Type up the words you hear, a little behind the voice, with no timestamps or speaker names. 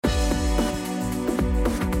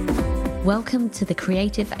Welcome to the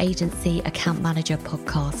Creative Agency Account Manager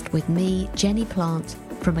podcast with me, Jenny Plant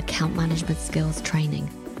from Account Management Skills Training.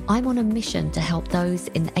 I'm on a mission to help those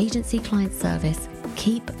in agency client service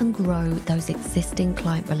keep and grow those existing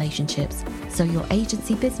client relationships so your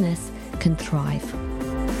agency business can thrive.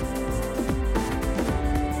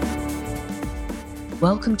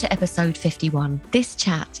 Welcome to episode 51. This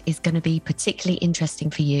chat is going to be particularly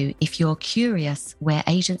interesting for you if you're curious where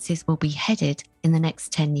agencies will be headed in the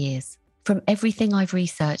next 10 years. From everything I've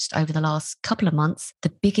researched over the last couple of months,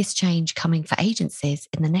 the biggest change coming for agencies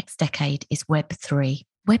in the next decade is Web3.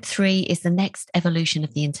 Web3 is the next evolution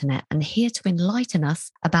of the internet, and here to enlighten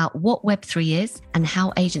us about what Web3 is and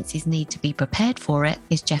how agencies need to be prepared for it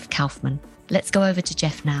is Jeff Kaufman. Let's go over to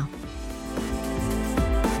Jeff now.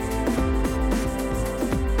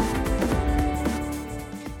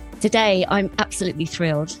 Today, I'm absolutely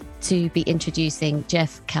thrilled to be introducing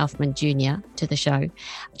Jeff Kaufman Jr. to the show.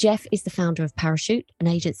 Jeff is the founder of Parachute, an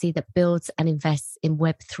agency that builds and invests in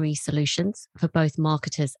Web3 solutions for both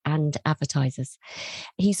marketers and advertisers.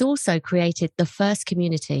 He's also created the first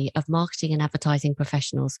community of marketing and advertising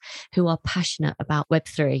professionals who are passionate about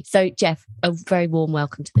Web3. So, Jeff, a very warm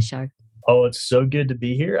welcome to the show. Oh, it's so good to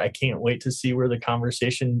be here. I can't wait to see where the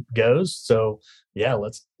conversation goes. So, yeah,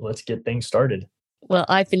 let's get things started. Well,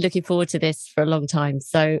 I've been looking forward to this for a long time.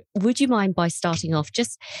 So would you mind by starting off,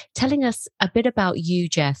 just telling us a bit about you,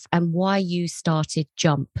 Jeff, and why you started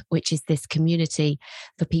Jump, which is this community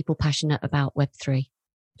for people passionate about Web3?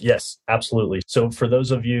 Yes, absolutely. So for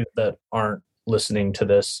those of you that aren't listening to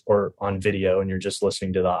this or on video and you're just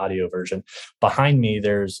listening to the audio version, behind me,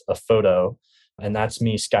 there's a photo and that's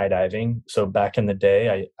me skydiving. So back in the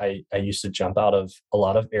day, I used to jump out of a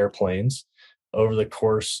lot of airplanes. Over the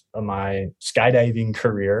course of my skydiving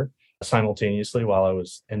career, simultaneously while I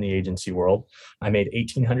was in the agency world, I made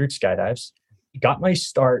 1,800 skydives, got my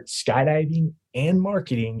start skydiving and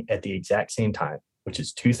marketing at the exact same time, which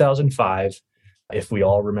is 2005. If we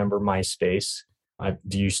all remember MySpace,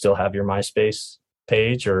 do you still have your MySpace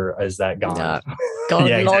page or is that gone? No, gone,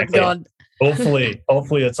 yeah, exactly. Gone.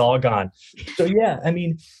 Hopefully it's all gone. So yeah, I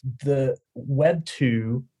mean, the Web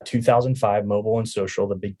 2, 2005, mobile and social,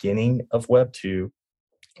 the beginning of Web 2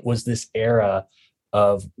 was this era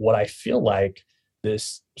of what I feel like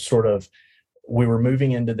this sort of, we were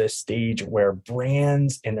moving into this stage where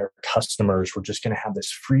brands and their customers were just going to have this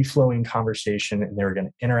free-flowing conversation and they were going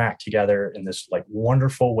to interact together in this like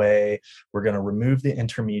wonderful way. We're going to remove the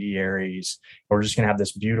intermediaries. We're just going to have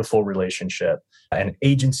this beautiful relationship. And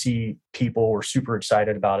agency people were super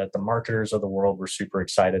excited about it. The marketers of the world were super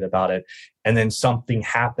excited about it. And then something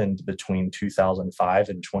happened between 2005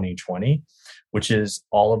 and 2020, which is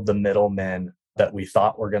all of the middlemen that we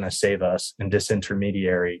thought were going to save us and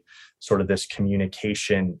disintermediary, sort of this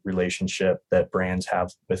communication relationship that brands have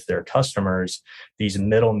with their customers. These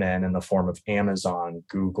middlemen in the form of Amazon,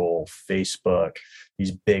 Google, Facebook,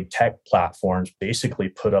 these big tech platforms basically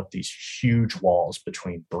put up these huge walls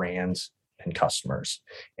between brands and customers.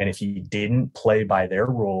 And if you didn't play by their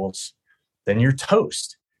rules, then you're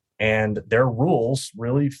toast. And their rules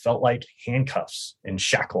really felt like handcuffs and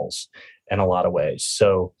shackles in a lot of ways.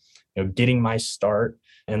 So, getting my start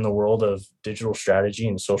in the world of digital strategy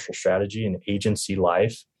and social strategy and agency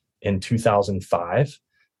life in 2005,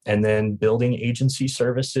 and then building agency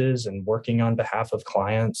services and working on behalf of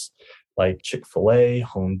clients like Chick-fil-A,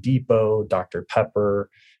 Home Depot, Dr. Pepper,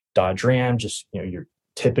 Dodge Ram, just your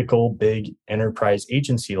typical big enterprise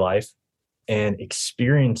agency life, and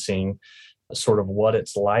experiencing sort of what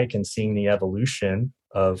it's like and seeing the evolution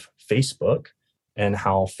of Facebook and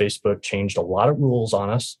how Facebook changed a lot of rules on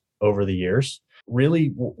us over the years.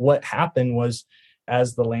 Really, what happened was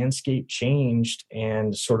as the landscape changed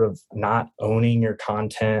and sort of not owning your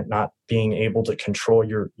content, not being able to control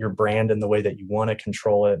your brand in the way that you want to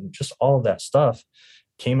control it, and just all of that stuff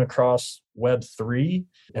came across Web3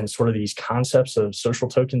 and sort of these concepts of social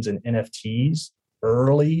tokens and NFTs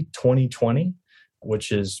early 2020,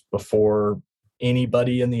 which is before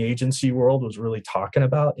anybody in the agency world was really talking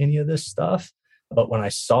about any of this stuff. But when I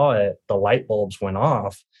saw it, the light bulbs went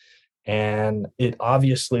off. And it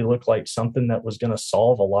obviously looked like something that was going to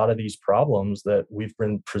solve a lot of these problems that we've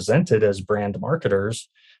been presented as brand marketers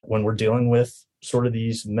when we're dealing with sort of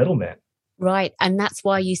these middlemen. Right. And that's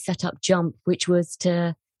why you set up Jump, which was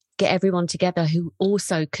to get everyone together who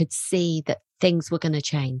also could see that things were going to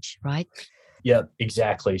change, right? Yeah,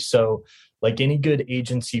 exactly. So like any good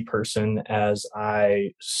agency person, as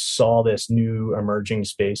I saw this new emerging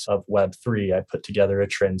space of Web3, I put together a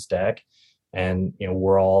trends deck. And,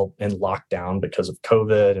 we're all in lockdown because of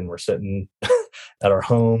COVID and we're sitting at our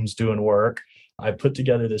homes doing work. I put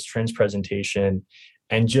together this trends presentation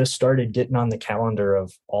and just started getting on the calendar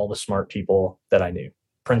of all the smart people that I knew,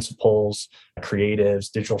 principals,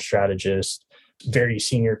 creatives, digital strategists, very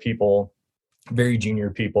senior people, very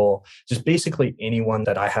junior people, just basically anyone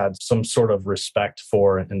that I had some sort of respect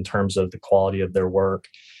for in terms of the quality of their work.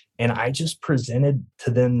 And I just presented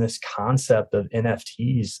to them this concept of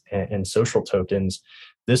NFTs and social tokens.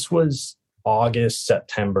 This was August,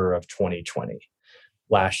 September of 2020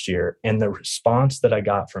 last year. And the response that I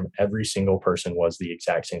got from every single person was the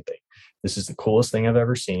exact same thing. This is the coolest thing I've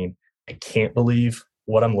ever seen. I can't believe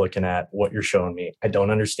what I'm looking at, what you're showing me. I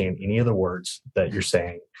don't understand any of the words that you're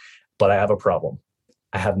saying, but I have a problem.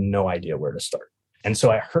 I have no idea where to start. And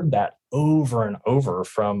so I heard that over and over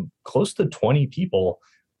from close to 20 people.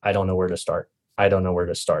 I don't know where to start. I don't know where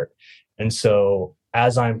to start. And so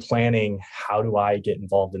as I'm planning, how do I get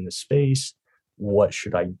involved in this space? What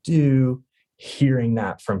should I do? Hearing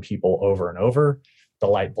that from people over and over, the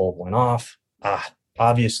light bulb went off.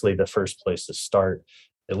 Obviously, the first place to start,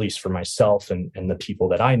 at least for myself and the people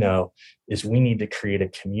that I know, is we need to create a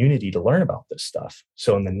community to learn about this stuff.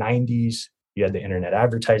 So in the 90s, you had the Internet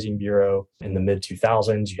Advertising Bureau. In the mid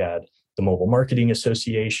 2000s, you had the Mobile Marketing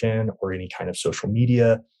Association or any kind of social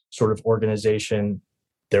media sort of organization.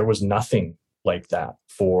 There was nothing like that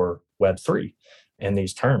for Web3 and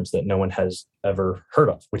these terms that no one has ever heard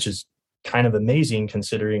of, which is kind of amazing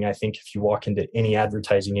considering I think if you walk into any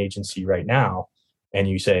advertising agency right now and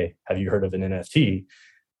you say, have you heard of an NFT?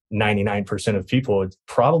 99% of people would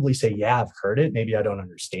probably say, yeah, I've heard it. Maybe I don't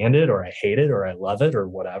understand it, or I hate it, or I love it, or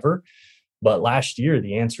whatever. But last year,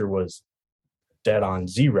 the answer was dead on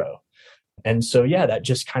zero. And so, yeah, that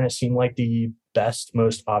just kind of seemed like the best,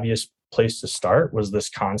 most obvious place to start was this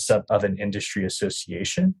concept of an industry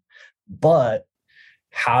association. But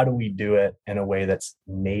how do we do it in a way that's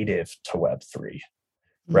native to Web3,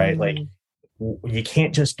 right? Like, you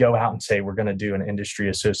can't just go out and say, we're going to do an industry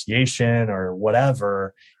association or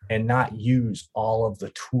whatever, and not use all of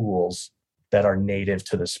the tools that are native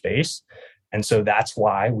to the space. And so that's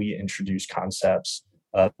why we introduce concepts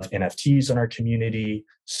of NFTs in our community,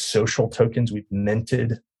 social tokens. We've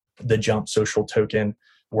minted the Jump social token.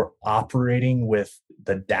 We're operating with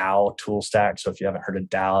the DAO tool stack. So if you haven't heard of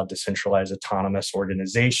DAO, Decentralized Autonomous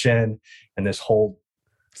Organization, and this whole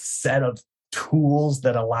set of tools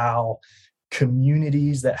that allow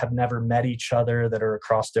communities that have never met each other, that are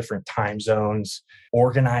across different time zones,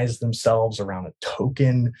 organize themselves around a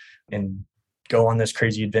token and go on this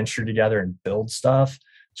crazy adventure together and build stuff.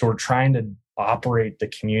 So we're trying to operate the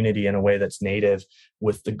community in a way that's native,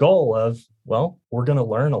 with the goal of, well, we're going to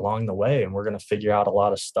learn along the way and we're going to figure out a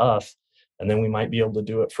lot of stuff. And then we might be able to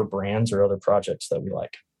do it for brands or other projects that we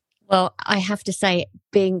like. Well, I have to say,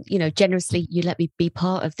 being, generously, you let me be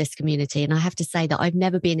part of this community. And I have to say that I've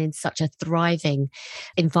never been in such a thriving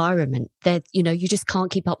environment that, you just can't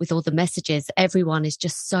keep up with all the messages. Everyone is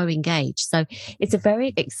just so engaged. So it's a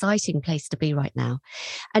very exciting place to be right now.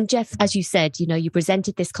 And Jeff, as you said, you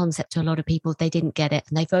presented this concept to a lot of people. They didn't get it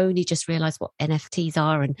and they've only just realized what NFTs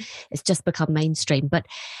are, and it's just become mainstream. But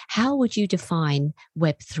how would you define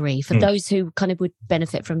Web3 for those who kind of would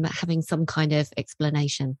benefit from having some kind of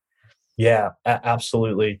explanation? Yeah,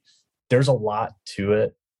 absolutely. There's a lot to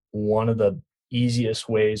it. One of the easiest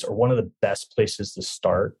ways, or one of the best places to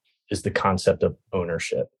start, is the concept of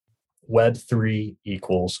ownership. Web3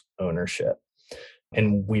 equals ownership.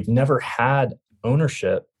 And we've never had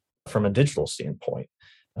ownership from a digital standpoint.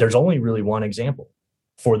 There's only really one example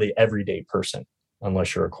for the everyday person,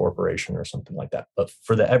 unless you're a corporation or something like that. But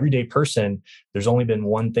for the everyday person, there's only been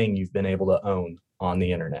one thing you've been able to own on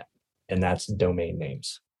the internet, and that's domain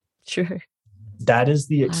names. Sure. That is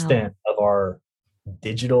the extent of our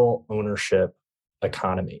digital ownership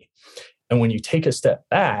economy. And when you take a step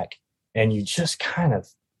back and you just kind of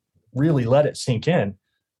really let it sink in,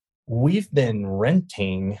 we've been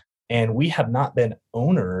renting and we have not been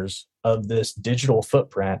owners of this digital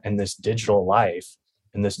footprint and this digital life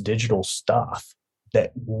and this digital stuff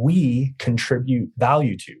that we contribute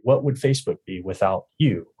value to. What would Facebook be without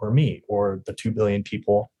you or me or the 2 billion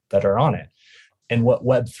people that are on it? And what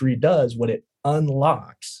Web3 does, what it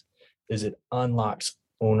unlocks, is it unlocks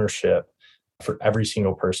ownership for every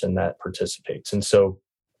single person that participates. And so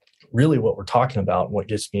really what we're talking about, and what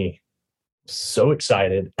gets me so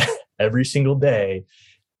excited every single day,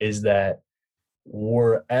 is that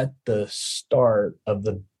we're at the start of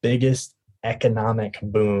the biggest economic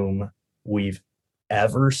boom we've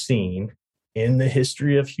ever seen in the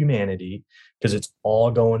history of humanity, because it's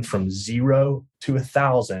all going from 0 to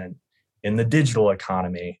 1,000 in the digital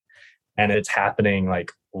economy, and it's happening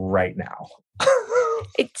like right now.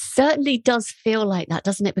 It certainly does feel like that,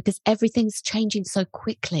 doesn't it? Because everything's changing so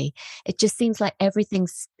quickly. It just seems like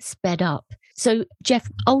everything's sped up. So, Jeff,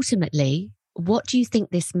 ultimately, what do you think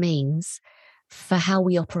this means for how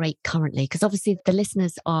we operate currently? Because obviously the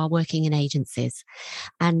listeners are working in agencies.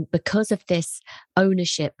 And because of this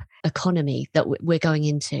ownership economy that we're going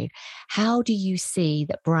into, how do you see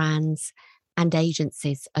that brands and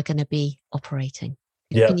agencies are going to be operating?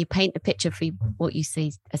 Yeah. Can you paint the picture for what you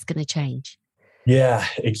see as going to change? Yeah,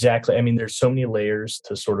 exactly. I mean, there's so many layers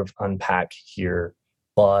to sort of unpack here,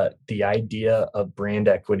 but the idea of brand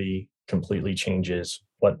equity completely changes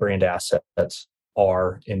what brand assets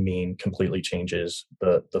are and mean, completely changes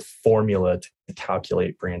the formula to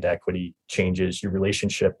calculate brand equity, changes your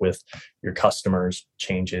relationship with your customers,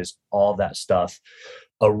 changes all of that stuff.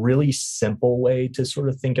 A really simple way to sort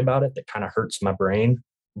of think about it that kind of hurts my brain,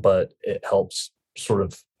 but it helps sort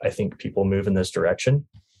of, I think, people move in this direction,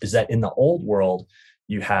 is that in the old world,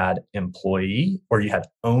 you had employee or you had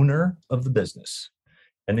owner of the business,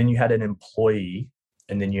 and then you had an employee,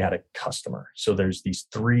 and then you had a customer. So there's these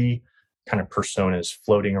three kind of personas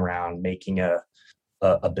floating around making a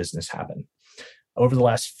business happen. Over the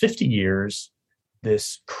last 50 years,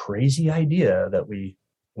 this crazy idea that we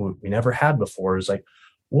never had before is like,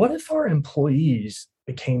 what if our employees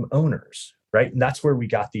became owners, right? And that's where we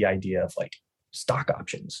got the idea of like stock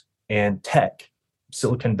options and tech.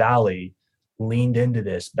 Silicon Valley leaned into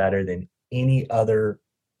this better than any other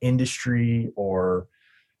industry or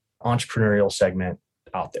entrepreneurial segment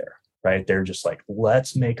out there, right? They're just like,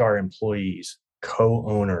 let's make our employees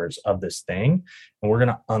co-owners of this thing, and we're going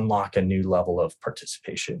to unlock a new level of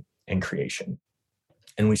participation and creation.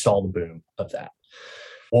 And we saw the boom of that.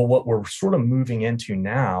 Well, what we're sort of moving into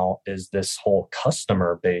now is this whole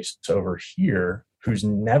customer base over here who's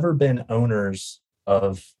never been owners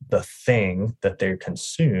of the thing that they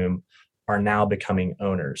consume are now becoming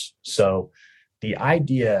owners. So the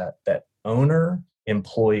idea that owner,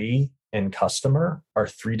 employee, and customer are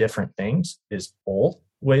three different things is old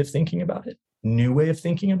way of thinking about it. New way of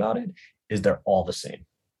thinking about it is they're all the same.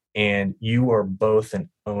 And you are both an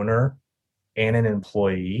owner and an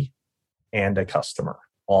employee and a customer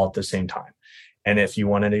all at the same time. And if you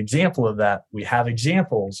want an example of that, we have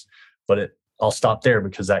examples, but I'll stop there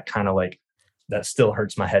because that kind of like, that still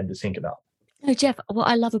hurts my head to think about. No, Jeff, what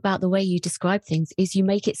I love about the way you describe things is you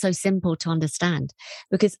make it so simple to understand,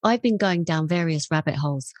 because I've been going down various rabbit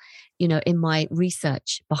holes, in my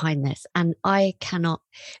research behind this, and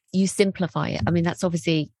you simplify it. I mean, that's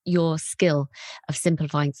obviously your skill of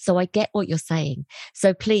simplifying. So I get what you're saying.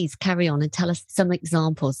 So please carry on and tell us some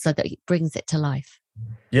examples so that it brings it to life.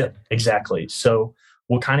 Yeah, exactly. So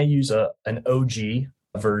we'll kind of use an OG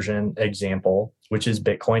version example, which is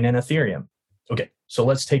Bitcoin and Ethereum. Okay, so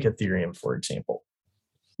let's take Ethereum, for example.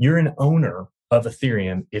 You're an owner of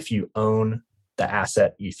Ethereum if you own the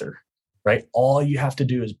asset Ether, right? All you have to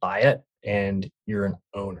do is buy it and you're an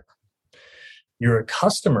owner. You're a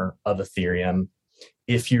customer of Ethereum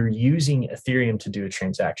if you're using Ethereum to do a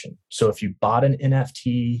transaction. So if you bought an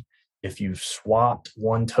NFT, if you've swapped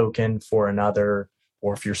one token for another,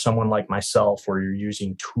 or if you're someone like myself where you're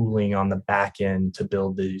using tooling on the back end to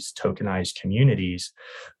build these tokenized communities,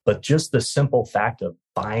 but just the simple fact of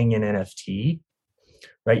buying an NFT,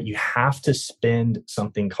 right? You have to spend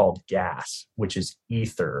something called gas, which is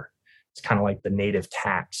Ether. It's kind of like the native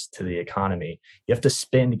tax to the economy. You have to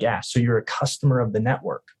spend gas. So you're a customer of the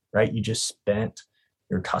network, right? You just spent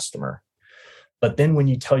your customer. But then when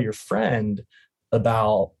you tell your friend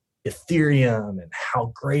about Ethereum and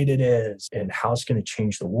how great it is and how it's going to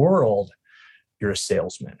change the world, you're a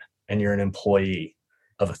salesman and you're an employee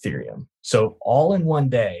of Ethereum. So all in one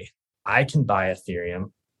day, I can buy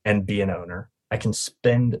Ethereum and be an owner. I can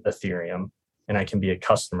spend Ethereum and I can be a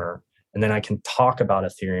customer. And then I can talk about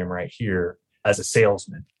Ethereum right here as a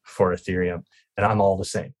salesman for Ethereum. And I'm all the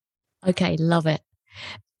same. Okay, love it.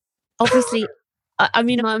 Obviously,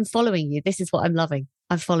 I'm following you. This is what I'm loving.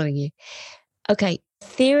 I'm following you. Okay,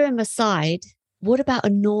 Ethereum aside, what about a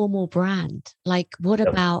normal brand? Like, what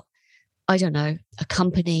about, I don't know, a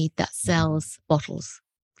company that sells bottles,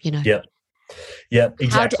 Yeah,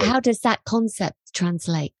 exactly. How does that concept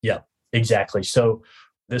translate? Yeah, exactly. So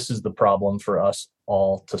this is the problem for us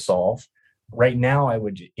all to solve. Right now, I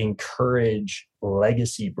would encourage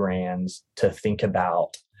legacy brands to think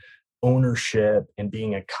about ownership and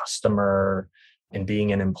being a customer and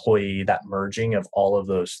being an employee, that merging of all of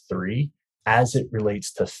those three as it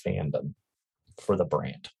relates to fandom for the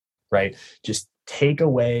brand, right? Just take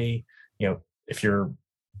away, if you're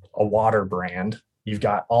a water brand, You've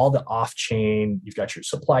got all the off chain, you've got your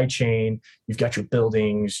supply chain, you've got your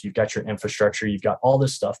buildings, you've got your infrastructure, you've got all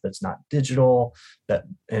this stuff that's not digital, that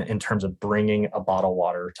in terms of bringing a bottled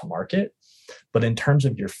water to market. But in terms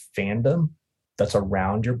of your fandom that's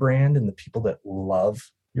around your brand and the people that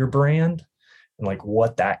love your brand and like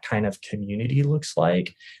what that kind of community looks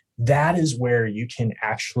like, that is where you can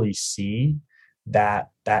actually see that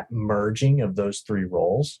merging of those three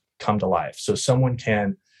roles come to life. So someone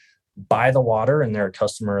can buy the water and they're a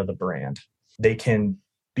customer of the brand. They can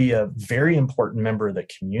be a very important member of the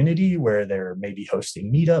community where they're maybe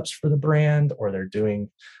hosting meetups for the brand or they're doing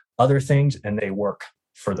other things and they work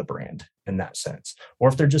for the brand in that sense. Or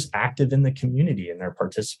if they're just active in the community and they're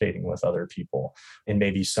participating with other people in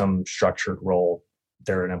maybe some structured role,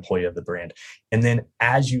 they're an employee of the brand. And then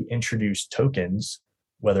as you introduce tokens,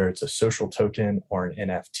 whether it's a social token or an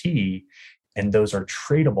NFT, and those are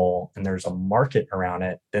tradable and there's a market around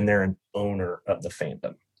it, then they're an owner of the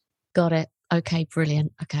fandom. Got it. Okay,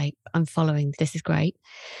 brilliant. Okay, I'm following. This is great.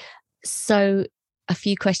 So a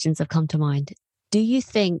few questions have come to mind. Do you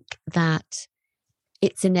think that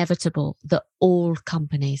it's inevitable that all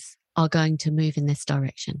companies are going to move in this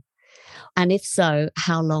direction? And if so,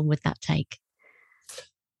 how long would that take?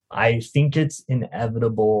 I think it's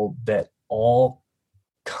inevitable that all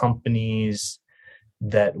companies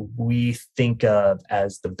that we think of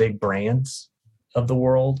as the big brands of the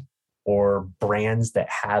world or brands that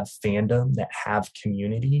have fandom, that have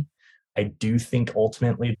community, I do think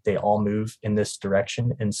ultimately they all move in this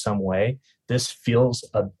direction in some way. This feels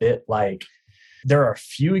a bit like there are a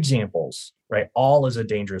few examples, right? All is a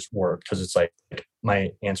dangerous word because it's like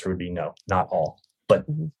my answer would be no, not all, but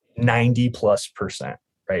 90+%.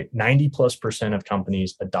 Right? 90+% of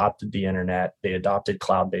companies adopted the internet. They adopted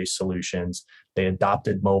cloud-based solutions. They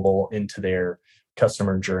adopted mobile into their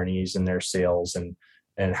customer journeys and their sales and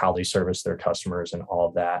how they service their customers and all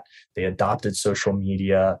of that. They adopted social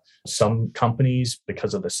media. Some companies,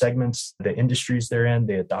 because of the segments, the industries they're in,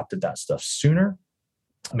 they adopted that stuff sooner.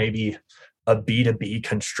 Maybe a B2B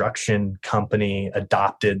construction company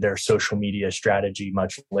adopted their social media strategy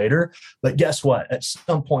much later. But guess what? At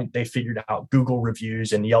some point, they figured out Google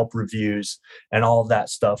reviews and Yelp reviews and all of that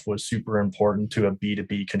stuff was super important to a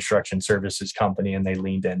B2B construction services company, and they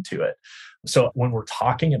leaned into it. So when we're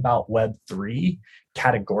talking about Web3,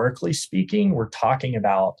 categorically speaking, we're talking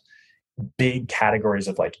about big categories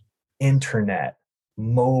of like internet,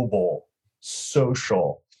 mobile,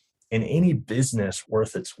 social, and any business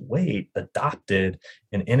worth its weight adopted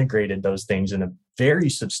and integrated those things in a very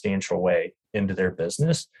substantial way into their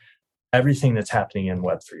business. Everything that's happening in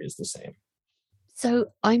Web3 is the same. So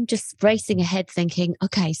I'm just racing ahead thinking,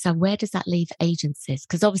 okay, so where does that leave agencies?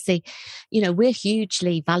 Because obviously, we're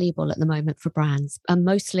hugely valuable at the moment for brands, and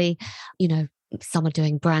mostly, some are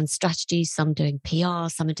doing brand strategies, some doing PR,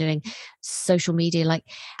 some are doing social media. Like,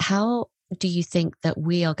 how do you think that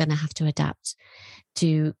we are going to have to adapt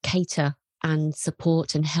to cater and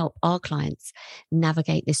support and help our clients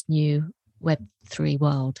navigate this new Web3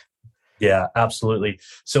 world? Yeah, absolutely.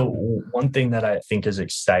 So one thing that I think is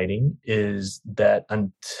exciting is that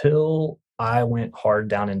until I went hard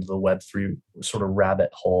down into the Web3 sort of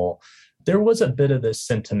rabbit hole, there was a bit of this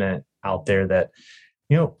sentiment out there that,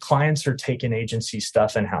 clients are taking agency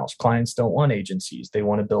stuff in-house. Clients don't want agencies. They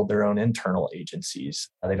want to build their own internal agencies.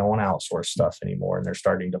 They don't want to outsource stuff anymore. And they're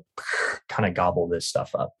starting to kind of gobble this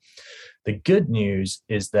stuff up. The good news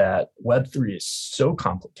is that Web3 is so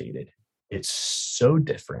complicated. It's so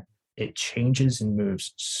different. It changes and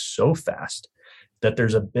moves so fast that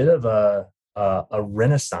there's a bit of a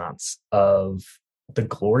renaissance of the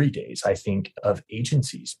glory days, I think, of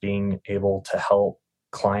agencies being able to help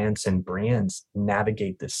clients and brands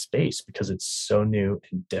navigate this space because it's so new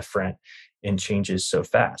and different and changes so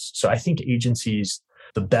fast. So I think agencies,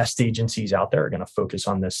 the best agencies out there, are going to focus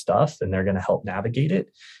on this stuff and they're going to help navigate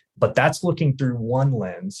it. But that's looking through one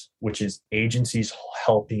lens, which is agencies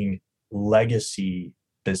helping legacy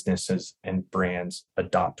businesses and brands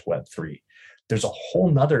adopt Web3. There's a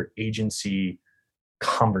whole nother agency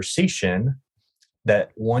conversation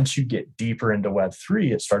that once you get deeper into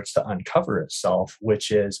Web3, it starts to uncover itself,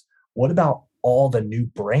 which is, what about all the new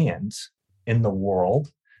brands in the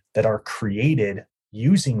world that are created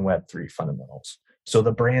using Web3 fundamentals? So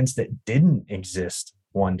the brands that didn't exist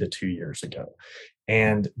 1 to 2 years ago.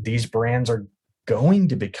 And these brands are going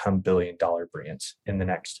to become billion-dollar brands in the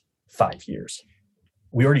next 5 years.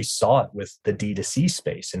 We already saw it with the D2C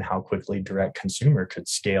space and how quickly direct consumer could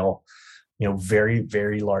scale, very,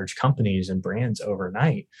 very large companies and brands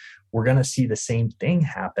overnight. We're going to see the same thing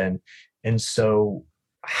happen. And so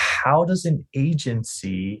how does an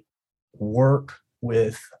agency work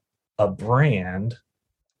with a brand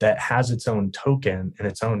that has its own token and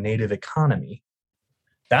its own native economy.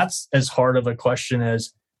 That's as hard of a question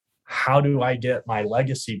as how do I get my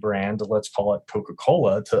legacy brand, let's call it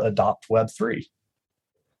Coca-Cola, to adopt Web3?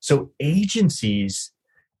 So agencies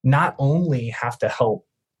not only have to help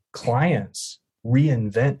clients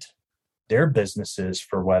reinvent their businesses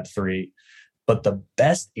for Web3, but the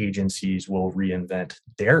best agencies will reinvent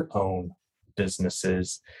their own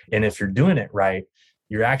businesses. And if you're doing it right,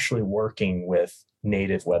 you're actually working with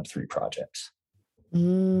native Web3 projects.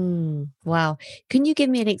 Wow. Can you give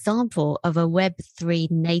me an example of a Web3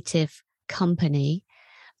 native company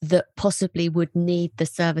that possibly would need the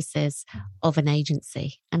services of an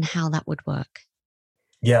agency and how that would work?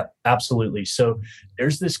 Yeah, absolutely. So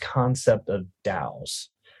there's this concept of DAOs,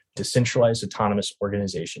 decentralized autonomous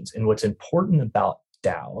organizations. And what's important about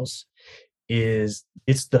DAOs is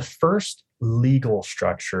it's the first legal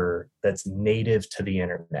structure that's native to the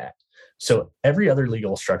internet. So every other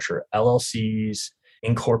legal structure, LLCs,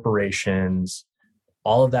 incorporations,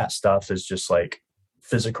 all of that stuff is just like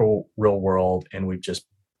physical, real world. And we've just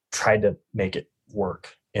tried to make it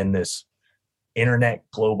work in this internet,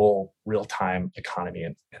 global, real-time economy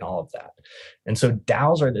and all of that. And so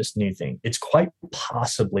DAOs are this new thing. It's quite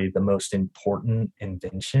possibly the most important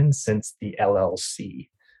invention since the LLC,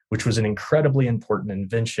 which was an incredibly important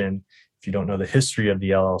invention. If you don't know the history of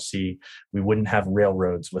the LLC, we wouldn't have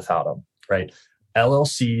railroads without them, right?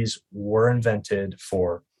 LLCs were invented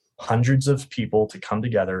for hundreds of people to come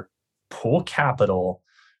together, pool capital,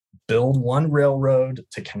 build one railroad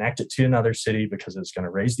to connect it to another city because it's going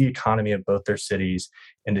to raise the economy of both their cities,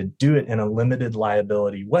 and to do it in a limited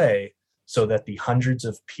liability way so that the hundreds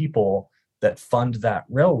of people that fund that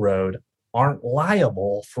railroad aren't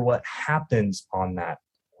liable for what happens on that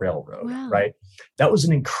railroad, right? That was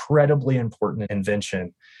an incredibly important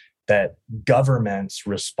invention that governments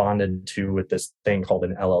responded to with this thing called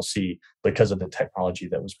an LLC because of the technology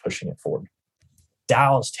that was pushing it forward.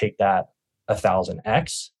 DAOs take that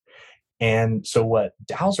 1000x. And so what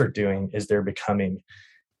DAOs are doing is they're becoming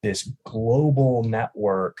this global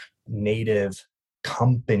network, native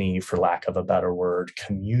company, for lack of a better word,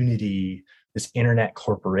 community, this internet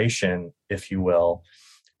corporation, if you will.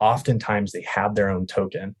 Oftentimes they have their own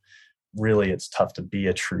token. Really, it's tough to be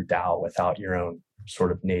a true DAO without your own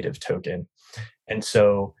sort of native token. And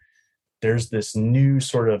so there's this new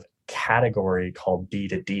sort of category called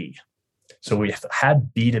B2D. So we've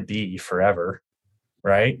had B2B forever,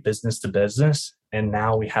 right? Business to business. And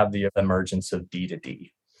now we have the emergence of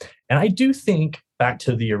D2D. And I do think, back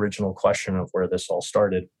to the original question of where this all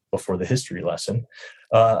started before the history lesson,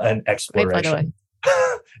 an exploration,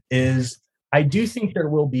 is I do think there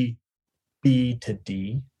will be B to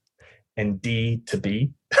D and D to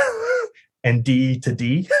B and D to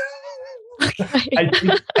D.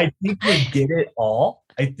 I think we get it all.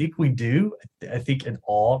 I think we do. I think it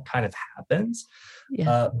all kind of happens.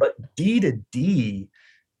 Yeah. But D to D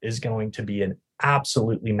is going to be an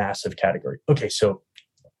absolutely massive category. Okay, so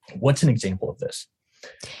what's an example of this?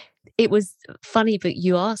 It was funny, but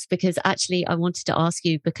you asked because actually I wanted to ask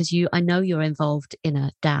you because I know you're involved in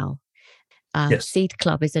a DAO. Yes. Seed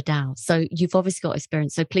Club is a DAO. So you've obviously got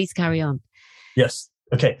experience. So please carry on. Yes.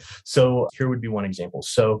 Okay. So here would be one example.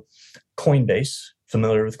 So Coinbase,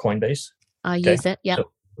 familiar with Coinbase? I use it. Yeah.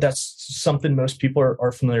 So that's something most people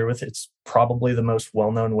are familiar with. It's probably the most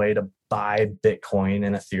well-known way to buy Bitcoin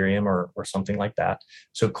and Ethereum or something like that.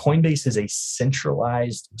 So Coinbase is a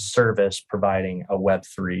centralized service providing a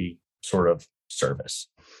Web3 sort of service.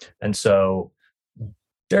 And so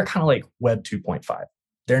they're kind of like Web 2.5.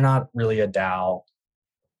 They're not really a DAO.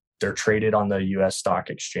 They're traded on the US stock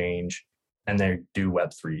exchange and they do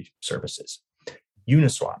Web3 services.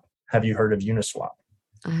 Uniswap. Have you heard of Uniswap?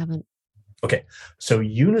 I haven't. Okay. So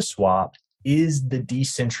Uniswap is the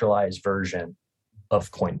decentralized version of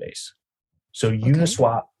Coinbase. So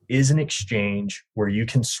Uniswap is an exchange where you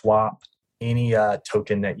can swap any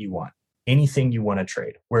token that you want, anything you want to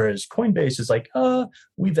trade. Whereas Coinbase is like,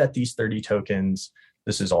 we vet these 30 tokens.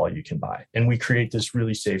 This is all you can buy. And we create this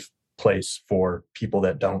really safe place for people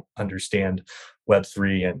that don't understand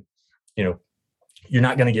Web3. And, you're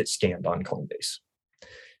not going to get scammed on Coinbase.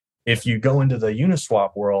 If you go into the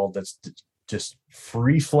Uniswap world, that's just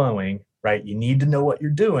free flowing, right? You need to know what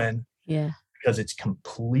you're doing. Yeah. Because it's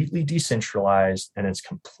completely decentralized and it's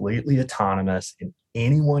completely autonomous and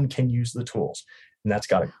anyone can use the tools. And that's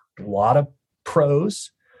got a lot of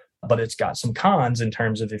pros, but it's got some cons in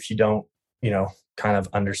terms of if you don't, kind of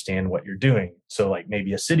understand what you're doing. So like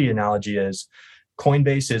maybe a city analogy is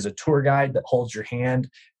Coinbase is a tour guide that holds your hand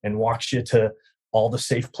and walks you to all the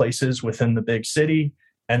safe places within the big city.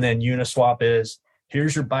 And then Uniswap is,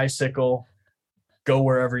 here's your bicycle, go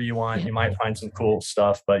wherever you want. You might find some cool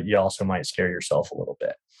stuff, but you also might scare yourself a little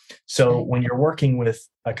bit. So when you're working with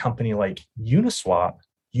a company like Uniswap,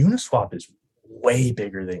 Uniswap is way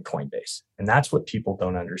bigger than Coinbase. And that's what people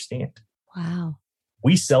don't understand. Wow.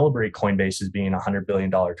 We celebrate Coinbase as being a $100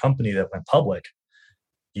 billion company that went public.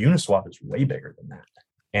 Uniswap is way bigger than that.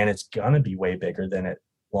 And it's going to be way bigger than it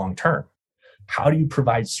long term. How do you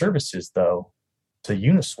provide services, though, to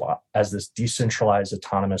Uniswap as this decentralized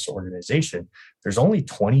autonomous organization? There's only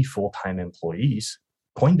 20 full-time employees.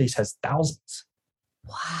 Coinbase has thousands.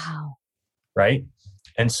 Wow. Right?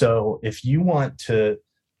 And so if you want to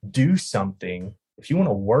do something, if you want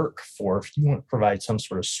to provide some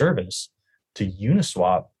sort of service to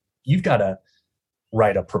Uniswap, you've got to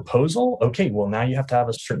write a proposal. Okay, well, now you have to have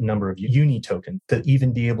a certain number of Uni tokens to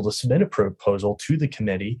even be able to submit a proposal to the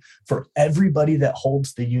committee for everybody that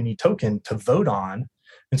holds the Uni token to vote on.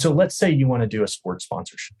 And so let's say you want to do a sports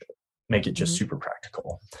sponsorship, make it just super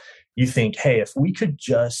practical. You think, hey, if we could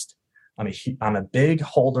just, I'm a big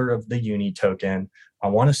holder of the Uni token. I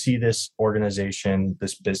want to see this organization,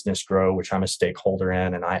 this business grow, which I'm a stakeholder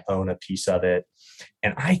in, and I own a piece of it.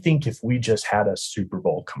 And I think if we just had a Super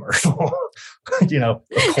Bowl commercial, of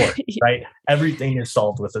course, right? Everything is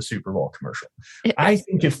solved with a Super Bowl commercial. I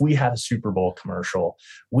think if we had a Super Bowl commercial,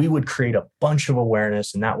 we would create a bunch of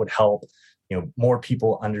awareness, and that would help, more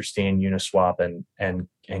people understand Uniswap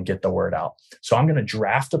and get the word out. So I'm going to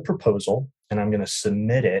draft a proposal and I'm going to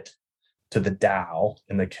submit it to the DAO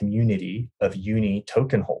and the community of Uni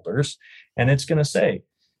token holders. And it's going to say,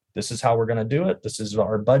 this is how we're going to do it. This is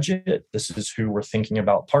our budget. This is who we're thinking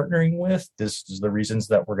about partnering with. This is the reasons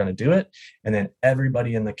that we're going to do it. And then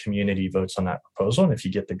everybody in the community votes on that proposal. And if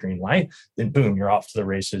you get the green light, then boom, you're off to the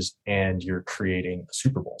races and you're creating a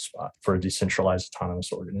Super Bowl spot for a decentralized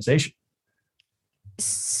autonomous organization.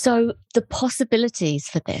 So the possibilities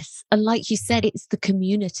for this, and like you said, it's the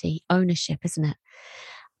community ownership, isn't it?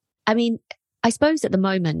 I mean, I suppose at the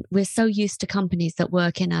moment, we're so used to companies that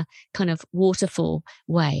work in a kind of waterfall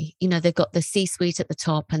way. They've got the C-suite at the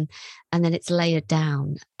top and then it's layered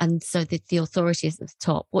down. And so the authority is at the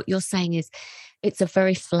top. What you're saying is it's a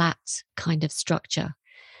very flat kind of structure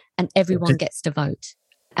and everyone gets to vote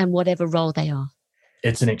and whatever role they are.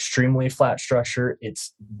 It's an extremely flat structure.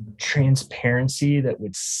 It's transparency that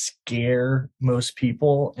would scare most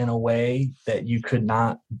people in a way that you could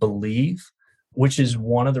not believe, which is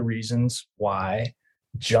one of the reasons why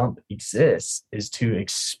Jump exists, is to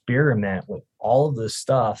experiment with all of this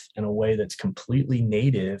stuff in a way that's completely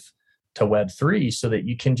native to Web3 so that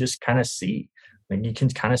you can just kind of see. You can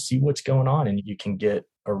kind of see what's going on and you can get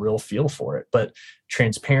a real feel for it. But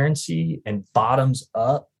transparency and bottoms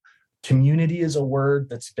up, community is a word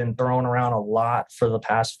that's been thrown around a lot for the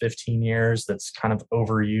past 15 years that's kind of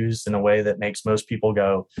overused in a way that makes most people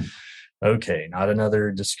go, okay, not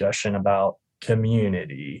another discussion about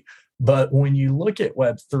community. But when you look at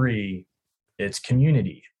Web3, it's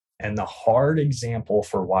community. And the hard example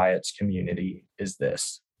for why it's community is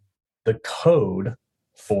this. The code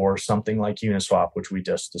for something like Uniswap, which we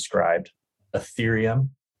just described, Ethereum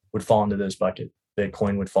would fall into this bucket.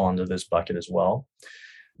 Bitcoin would fall into this bucket as well.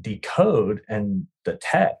 The code and the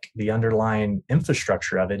tech, the underlying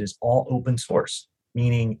infrastructure of it is all open source,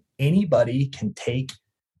 meaning anybody can take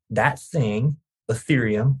that thing,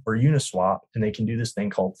 Ethereum or Uniswap, and they can do this thing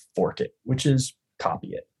called fork it, which is copy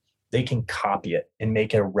it. They can copy it and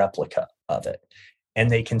make a replica of it. And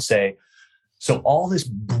they can say, so all this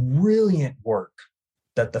brilliant work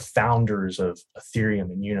that the founders of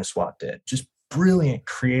Ethereum and Uniswap did, just brilliant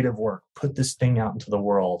creative work, put this thing out into the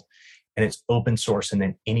world, and it's open source, and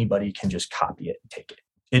then anybody can just copy it and take it.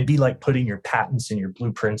 It'd be like putting your patents and your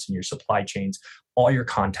blueprints and your supply chains, all your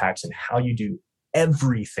contacts and how you do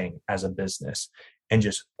everything as a business, and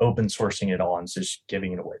just open sourcing it all and just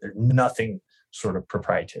giving it away. There's nothing sort of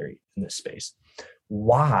proprietary in this space.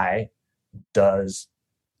 Why does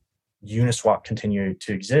Uniswap continue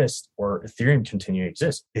to exist or Ethereum continue to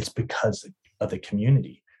exist? It's because of the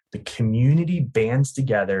community. The community bands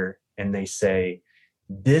together and they say,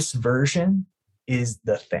 this version is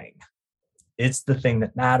the thing. It's the thing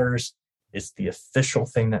that matters. It's the official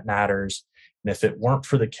thing that matters. And if it weren't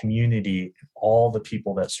for the community, all the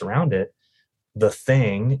people that surround it, the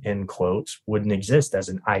thing, in quotes, wouldn't exist as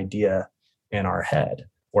an idea in our head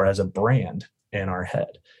or as a brand in our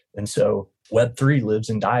head. And so Web3 lives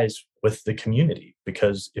and dies with the community,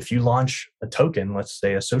 because if you launch a token, let's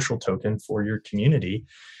say a social token for your community,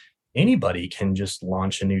 anybody can just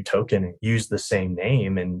launch a new token and use the same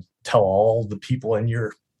name and tell all the people in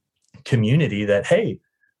your community that, hey,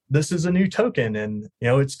 this is a new token and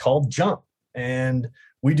it's called Jump. And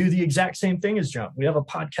we do the exact same thing as Jump. We have a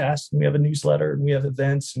podcast and we have a newsletter and we have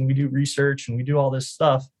events and we do research and we do all this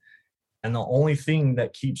stuff. And the only thing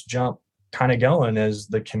that keeps Jump kind of going is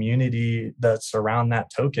the community that's around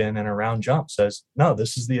that token and around Jump says, no,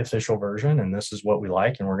 this is the official version and this is what we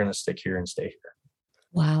like. And we're going to stick here and stay here.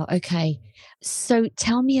 Wow. Okay. So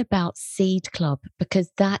tell me about Seed Club,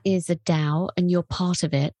 because that is a DAO and you're part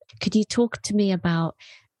of it. Could you talk to me about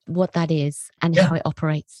what that is and how it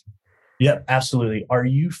operates? Yep, absolutely. Are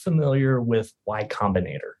you familiar with Y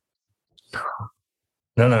Combinator?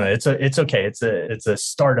 No, it's okay. It's a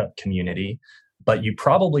startup community, but you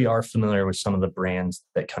probably are familiar with some of the brands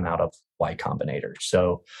that come out of Y Combinator.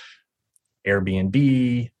 So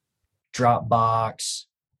Airbnb, Dropbox,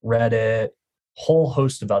 Reddit, whole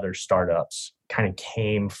host of other startups kind of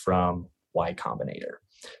came from Y Combinator.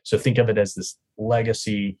 So think of it as this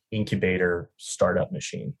legacy incubator startup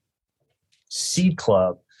machine. Seed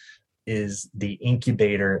Club is the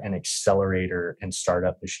incubator and accelerator and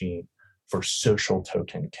startup machine for social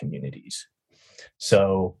token communities.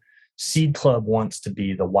 So Seed Club wants to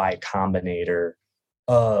be the Y Combinator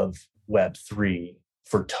of Web3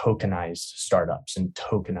 for tokenized startups and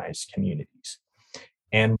tokenized communities.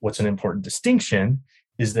 And what's an important distinction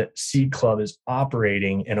is that Seed Club is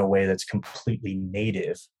operating in a way that's completely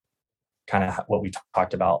native, kind of what we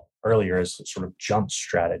talked about earlier as sort of Jump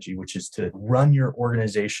strategy, which is to run your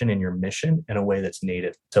organization and your mission in a way that's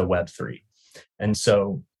native to Web3. And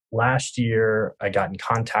so last year, I got in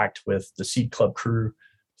contact with the Seed Club crew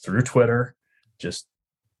through Twitter, just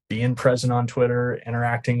being present on Twitter,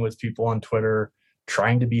 interacting with people on Twitter,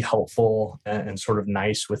 trying to be helpful and sort of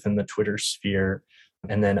nice within the Twitter sphere.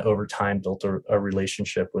 And then over time, built a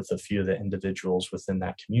relationship with a few of the individuals within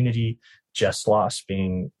that community. Jess Loss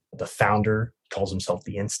being the founder, calls himself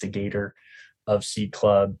the instigator of Seed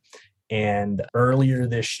Club. And earlier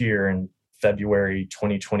this year, in February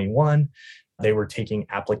 2021, they were taking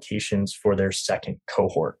applications for their second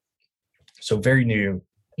cohort. So very new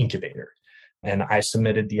incubator. And I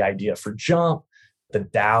submitted the idea for Jump. The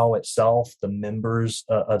DAO itself, the members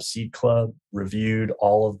of Seed Club reviewed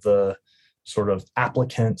all of the sort of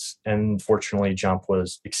applicants, and fortunately Jump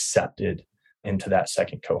was accepted into that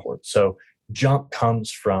second cohort. So Jump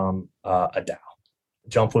comes from a DAO.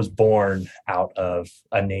 Jump was born out of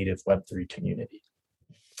a native Web3 community.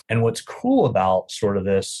 And what's cool about sort of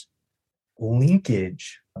this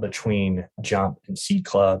linkage between Jump and Seed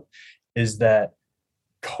Club is that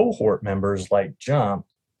cohort members like Jump,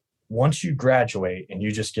 once you graduate and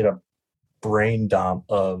you just get a brain dump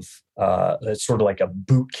of it's sort of like a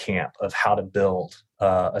boot camp of how to build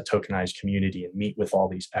a tokenized community and meet with all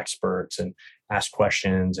these experts and ask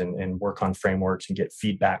questions and work on frameworks and get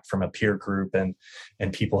feedback from a peer group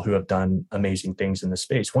and people who have done amazing things in the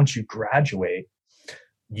space. Once you graduate,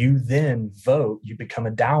 you then vote, you become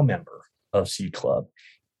a DAO member of Seed Club,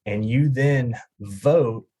 and you then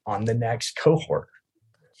vote on the next cohort.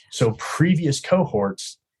 So previous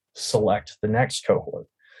cohorts select the next cohort.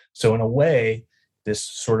 So in a way, this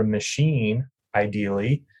sort of machine,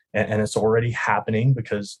 ideally, and it's already happening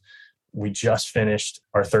because we just finished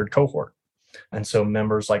our third cohort. And so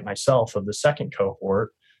members like myself of the second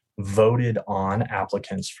cohort voted on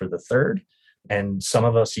applicants for the third. And some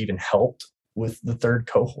of us even helped with the third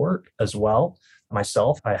cohort as well.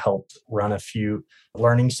 Myself, I helped run a few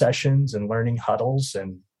learning sessions and learning huddles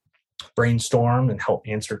and brainstorm and help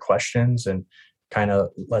answer questions and kind of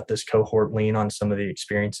let this cohort lean on some of the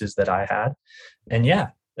experiences that I had. And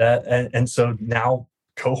and so now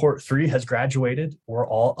cohort 3 has graduated. We're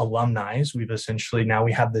all alumni.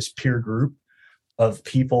 We have this peer group of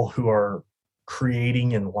people who are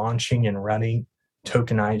creating and launching and running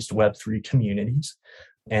tokenized Web3 communities.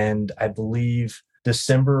 And I believe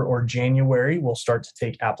December or January, we'll start to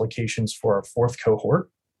take applications for our fourth cohort.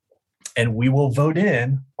 And we will vote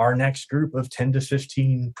in our next group of 10 to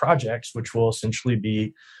 15 projects, which will essentially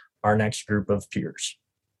be our next group of peers.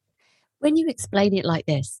 When you explain it like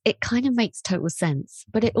this, it kind of makes total sense,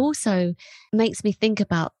 but it also makes me think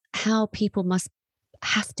about how people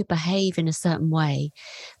have to behave in a certain way,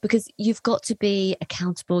 because you've got to be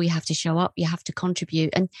accountable, you have to show up, you have to contribute,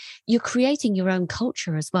 and you're creating your own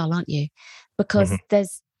culture as well, aren't you? Because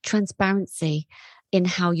there's transparency in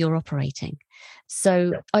how you're operating.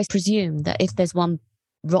 So I presume that if there's one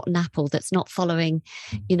rotten apple that's not following,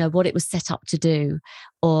 what it was set up to do,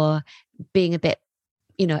 or being a bit,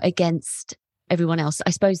 against everyone else,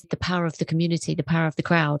 I suppose the power of the community, the power of the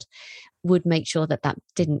crowd would make sure that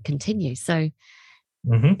didn't continue. So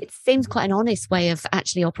it seems quite an honest way of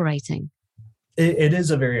actually operating. It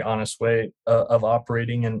is a very honest way of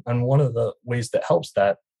operating. And one of the ways that helps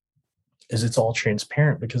that is it's all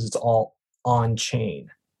transparent because it's all on chain,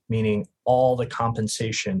 meaning all the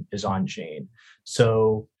compensation is on chain.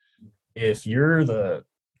 So if you're the,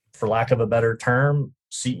 for lack of a better term,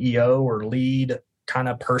 CEO or lead kind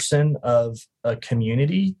of person of a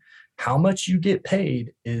community, how much you get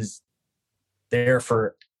paid is there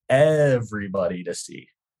for everybody to see.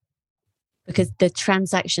 Because the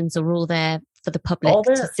transactions are all there for the public All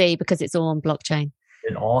to there. see because it's all on blockchain.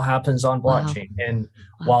 It all happens on blockchain. Wow. And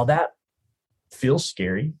while that feels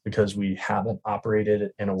scary because we haven't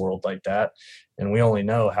operated in a world like that, and we only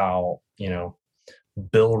know how,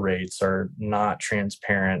 bill rates are not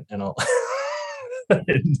transparent and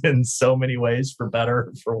in so many ways, for better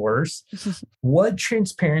or for worse. What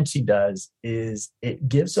transparency does is it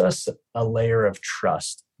gives us a layer of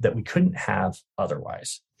trust that we couldn't have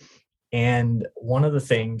otherwise. And one of the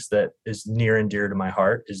things that is near and dear to my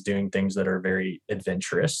heart is doing things that are very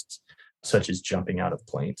adventurous, such as jumping out of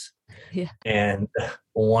planes. Yeah. And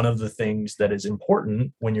one of the things that is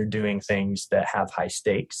important when you're doing things that have high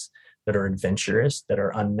stakes, that are adventurous, that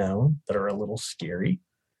are unknown, that are a little scary,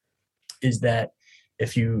 is that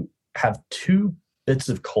if you have two bits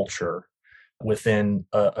of culture within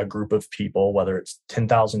a group of people, whether it's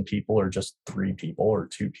 10,000 people or just 3 people or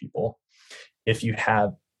 2 people, if you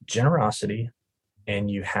have generosity and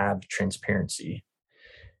you have transparency,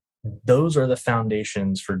 those are the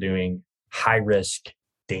foundations for doing high risk,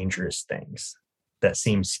 dangerous things that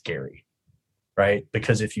seem scary, right?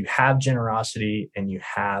 Because if you have generosity and you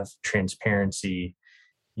have transparency,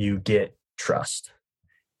 you get trust.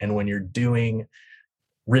 And when you're doing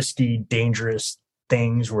risky, dangerous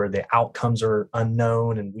things where the outcomes are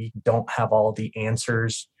unknown and we don't have all the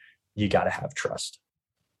answers, you got to have trust.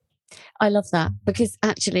 I love that, because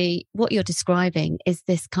actually what you're describing is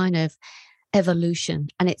this kind of evolution,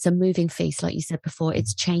 and it's a moving feast. Like you said before,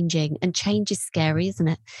 it's changing, and change is scary, isn't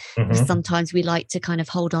it? Because sometimes we like to kind of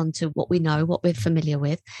hold on to what we know, what we're familiar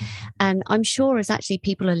with. And I'm sure as actually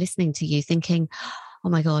people are listening to you thinking, oh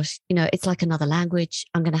my gosh, it's like another language.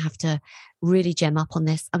 I'm going to have to really gem up on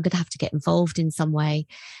this. I'm going to have to get involved in some way.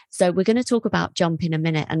 So we're going to talk about Jump in a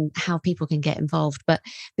minute and how people can get involved. But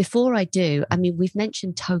before I do, we've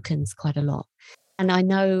mentioned tokens quite a lot. And I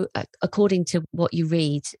know, according to what you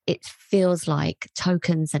read, it feels like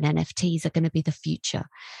tokens and NFTs are going to be the future,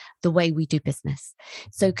 the way we do business.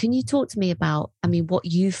 So can you talk to me about, what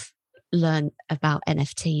you've learned about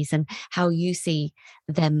NFTs and how you see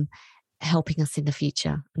them helping us in the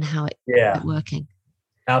future and how it's working?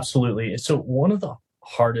 Absolutely. So one of the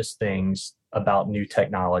hardest things about new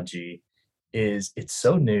technology is it's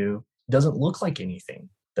so new, it doesn't look like anything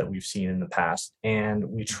that we've seen in the past. And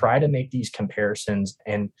we try to make these comparisons,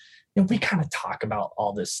 and we kind of talk about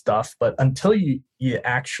all this stuff, but until you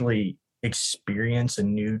actually experience a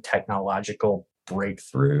new technological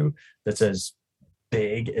breakthrough that's as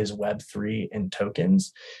big as Web3 and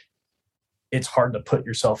tokens, it's hard to put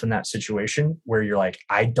yourself in that situation where you're like,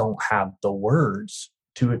 I don't have the words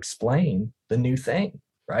to explain the new thing,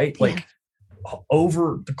 right? Yeah. Like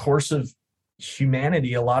over the course of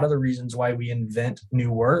humanity, a lot of the reasons why we invent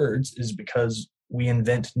new words is because we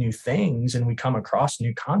invent new things and we come across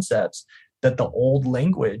new concepts that the old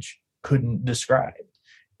language couldn't describe.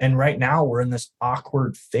 And right now we're in this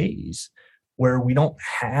awkward phase where we don't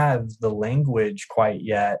have the language quite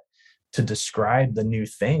yet to describe the new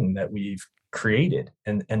thing that we've created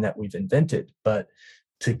and that we've invented. But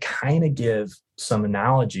to kind of give some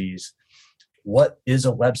analogies, what is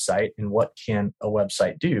a website and what can a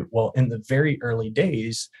website do? Well, in the very early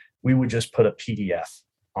days, we would just put a PDF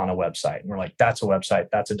on a website. And we're like, that's a website,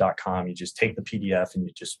 that's a .com. You just take the PDF and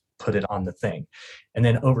you just put it on the thing. And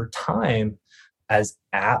then over time, as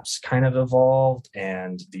apps kind of evolved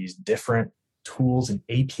and these different tools and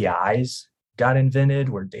APIs got invented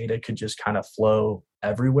where data could just kind of flow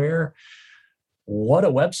everywhere, what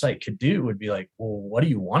a website could do would be like, well, what do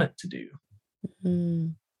you want it to do?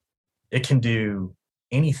 Mm. It can do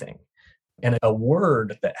anything. And a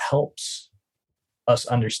word that helps us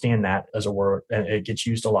understand that as a word, and it gets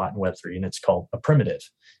used a lot in Web3, and it's called a primitive,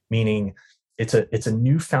 meaning it's a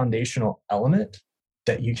new foundational element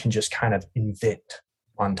that you can just kind of invent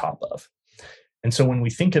on top of. And so when we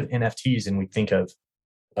think of NFTs and we think of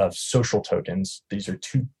social tokens, these are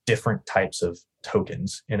two different types of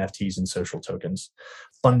tokens, NFTs and social tokens,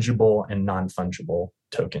 fungible and non-fungible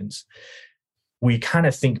tokens. We kind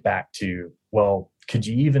of think back to, well, could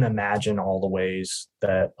you even imagine all the ways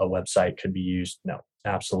that a website could be used? No,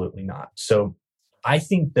 absolutely not. So I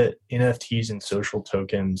think that NFTs and social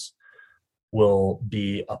tokens will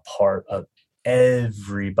be a part of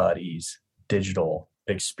everybody's digital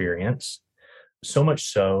experience, so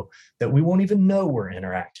much so that we won't even know we're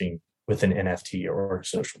interacting with an NFT or a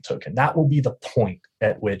social token. That will be the point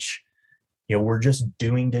at which, we're just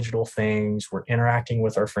doing digital things, we're interacting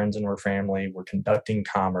with our friends and our family, we're conducting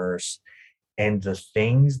commerce, and the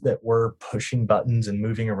things that we're pushing buttons and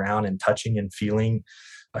moving around and touching and feeling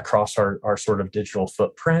across our sort of digital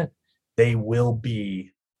footprint, they will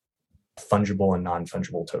be fungible and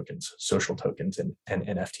non-fungible tokens, social tokens, and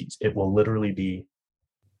NFTs. It will literally be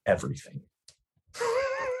everything.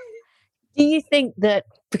 Do you think that,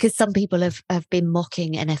 because some people have been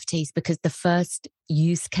mocking NFTs because the first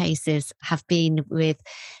use cases have been with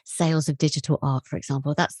sales of digital art, for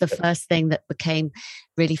example. That's the first thing that became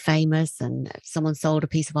really famous, and someone sold a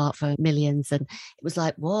piece of art for millions, and it was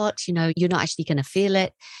like, what? You're not actually going to feel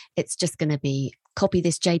it. It's just going to be copy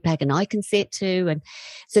this JPEG and I can see it too. And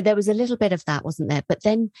so there was a little bit of that, wasn't there? But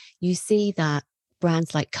then you see that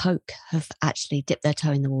brands like Coke have actually dipped their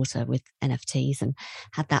toe in the water with NFTs and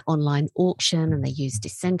had that online auction, and they used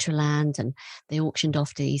Decentraland and they auctioned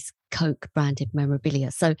off these Coke branded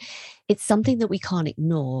memorabilia. So it's something that we can't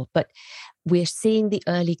ignore, but we're seeing the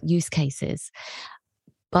early use cases.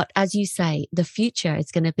 But as you say, the future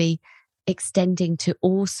is going to be extending to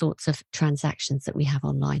all sorts of transactions that we have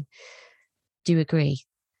online. Do you agree?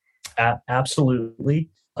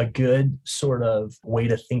 Absolutely. A good sort of way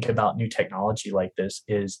to think about new technology like this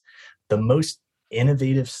is the most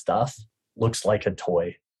innovative stuff looks like a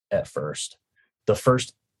toy at first. The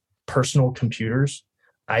first personal computers,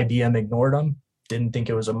 IBM ignored them, didn't think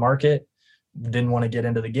it was a market, didn't want to get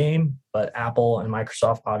into the game, but Apple and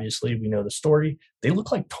Microsoft, obviously, we know the story. They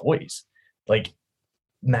look like toys. Like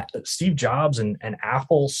Steve Jobs and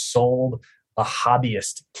Apple sold a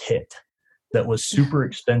hobbyist kit that was super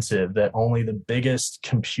expensive, that only the biggest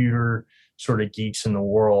computer sort of geeks in the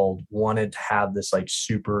world wanted to have, this like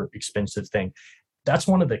super expensive thing. That's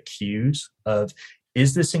one of the cues of,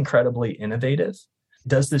 is this incredibly innovative?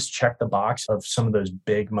 Does this check the box of some of those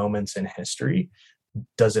big moments in history?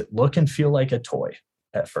 Does it look and feel like a toy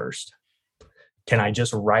at first? Can I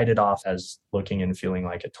just write it off as looking and feeling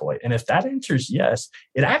like a toy? And if that answers yes,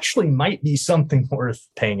 it actually might be something worth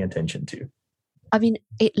paying attention to. I mean,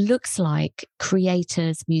 it looks like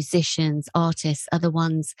creators, musicians, artists are the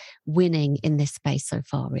ones winning in this space so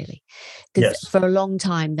far, really. Because for a long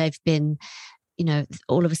time, they've been,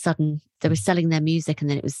 all of a sudden they were selling their music and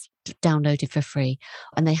then it was downloaded for free,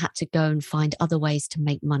 and they had to go and find other ways to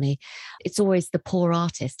make money. It's always the poor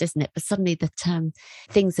artist, isn't it? But suddenly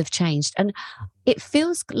things have changed, and it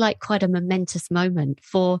feels like quite a momentous moment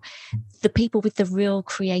for the people with the real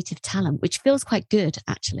creative talent, which feels quite good,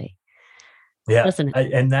 actually. Yeah,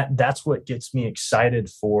 and that's what gets me excited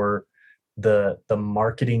for the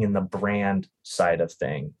marketing and the brand side of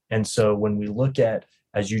thing. And so when we look at,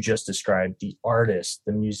 as you just described, the artists,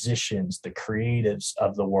 the musicians, the creatives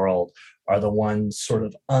of the world are the ones sort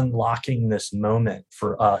of unlocking this moment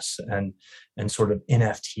for us, and sort of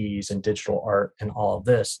NFTs and digital art and all of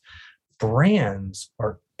this. Brands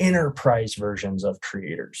are enterprise versions of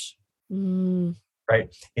creators.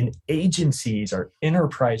 Right? And agencies are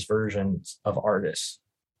enterprise versions of artists.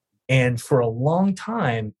 And for a long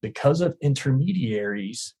time, because of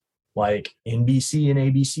intermediaries like NBC and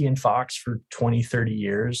ABC and Fox for 20, 30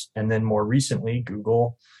 years, and then more recently,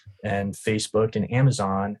 Google and Facebook and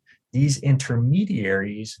Amazon, these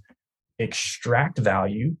intermediaries extract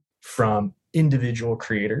value from individual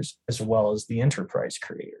creators as well as the enterprise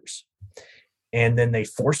creators. And then they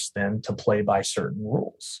force them to play by certain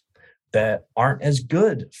rules that aren't as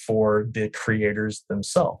good for the creators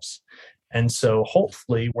themselves. And so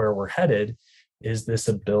hopefully where we're headed is this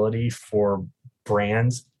ability for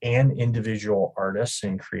brands and individual artists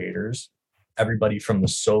and creators, everybody from the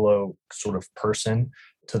solo sort of person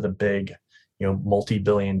to the big,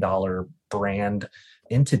 multi-billion-dollar brand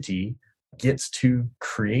entity, gets to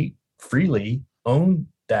create freely, own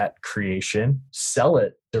that creation, sell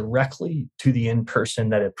it directly to the end person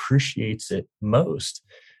that appreciates it most,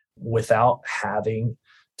 without having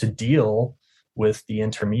to deal with the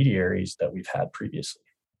intermediaries that we've had previously.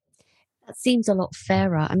 That seems a lot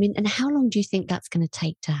fairer. I mean, and how long do you think that's going to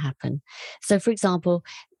take to happen? So, for example,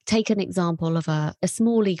 take an example of a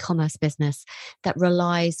small e-commerce business that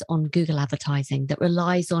relies on Google advertising, that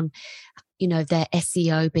relies on, their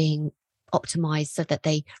SEO being optimized so that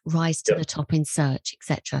they rise to the top in search,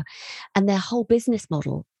 etc. And their whole business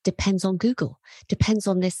model depends on Google, depends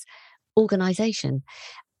on this organization.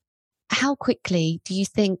 How quickly do you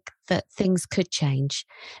think that things could change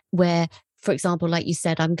where, for example, like you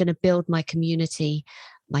said, I'm going to build my community,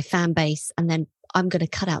 my fan base, and then I'm going to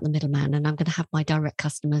cut out the middleman and I'm going to have my direct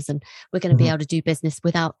customers, and we're going to be able to do business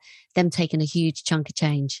without them taking a huge chunk of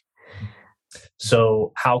change?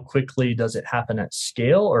 So how quickly does it happen at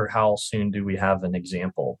scale, or how soon do we have an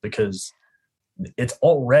example? Because it's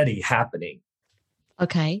already happening.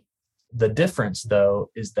 Okay. The difference, though,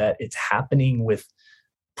 is that it's happening with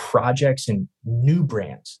projects and new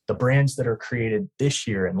brands, the brands that are created this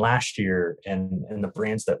year and last year, and the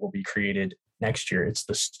brands that will be created next year. It's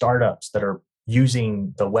the startups that are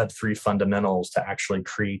using the Web3 fundamentals to actually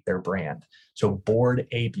create their brand. So Bored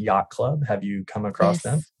Ape Yacht Club, have you come across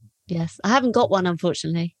them? Yes. Yes. I haven't got one,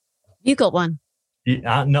 unfortunately. You got one?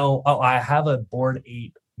 No. Oh, I have a Bored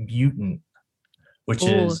Ape Mutant, which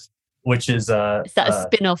Oh, is which is is that a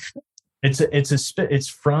spin-off? it's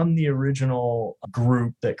from the original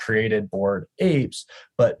group that created Bored Apes,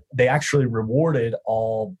 but they actually rewarded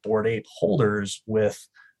all Bored Ape holders with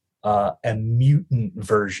a mutant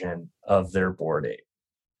version of their Bored Ape.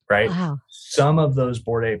 Right? Wow. Some of those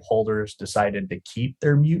Bored Ape holders decided to keep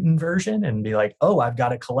their mutant version and be like, "Oh, I've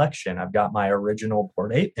got a collection. I've got my original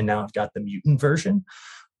Bored Ape, and now I've got the mutant version."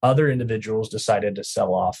 Other individuals decided to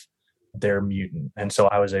sell off their mutant, and so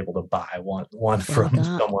I was able to buy one Well from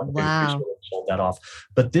done. someone who Wow. sort of sold that off.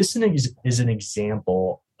 But this is an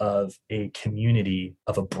example of a community,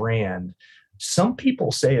 of a brand. Some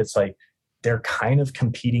people say it's like they're kind of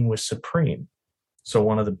competing with Supreme. So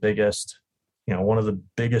one of the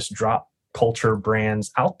biggest drop culture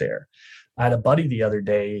brands out there. I had a buddy the other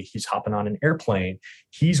day, he's hopping on an airplane.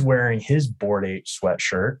 He's wearing his Bored Ape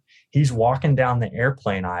sweatshirt. He's walking down the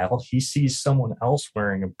airplane aisle. He sees someone else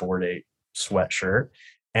wearing a Bored Ape sweatshirt.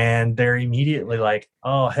 And they're immediately like,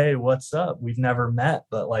 "Oh, hey, what's up? We've never met,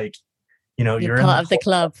 but like, You're you're in part of the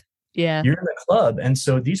club. Yeah. you're in the club." And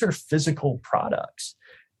so these are physical products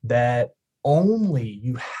that only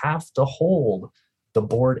you have to hold the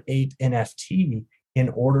Bored Ape NFT in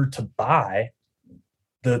order to buy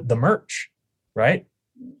the merch, right?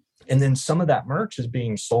 And then some of that merch is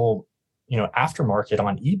being sold, aftermarket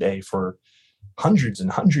on eBay for hundreds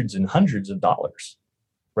and hundreds and hundreds of dollars,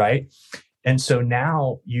 right? And so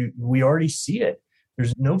now we already see it.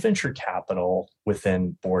 There's no venture capital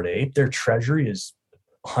within Bored Ape. Their treasury is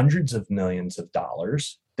hundreds of millions of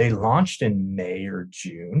dollars. They launched in May or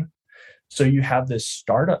June. So you have this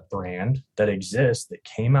startup brand that exists that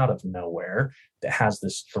came out of nowhere, that has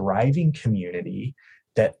this thriving community,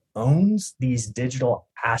 that owns these digital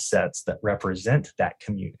assets that represent that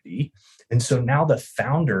community. And so now the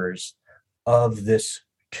founders of this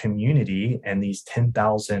community and these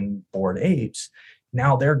 10,000 Bored Apes,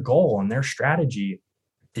 now their goal and their strategy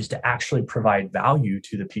is to actually provide value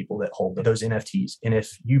to the people that hold those NFTs. And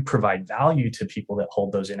if you provide value to people that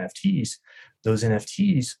hold those NFTs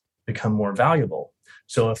become more valuable.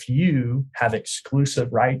 So if you have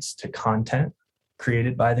exclusive rights to content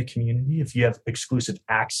created by the community, if you have exclusive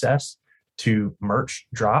access to merch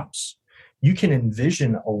drops, you can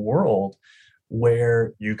envision a world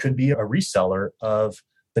where you could be a reseller of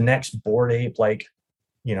the next Bored Ape,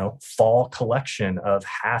 fall collection of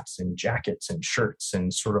hats and jackets and shirts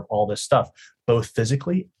and sort of all this stuff, both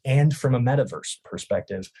physically and from a metaverse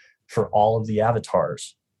perspective for all of the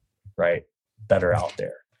avatars, right, that are out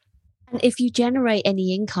there. And if you generate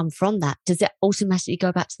any income from that, does it automatically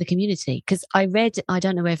go back to the community? Because I read, I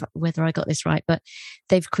don't know whether I got this right, but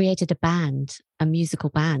they've created a musical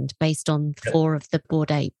band based on 4 of the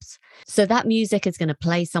Bored Apes. So that music is going to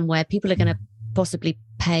play somewhere. People are going to possibly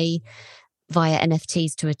pay via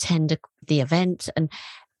NFTs to attend the event. And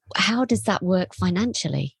how does that work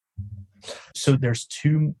financially? So there's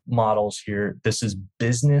 2 models here. This is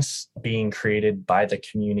business being created by the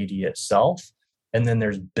community itself. And then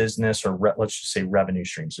there's business, or let's just say revenue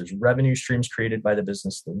streams. There's revenue streams created by the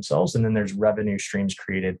business themselves. And then there's revenue streams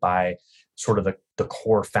created by sort of the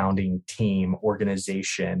core founding team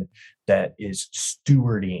organization that is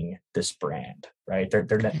stewarding this brand, right?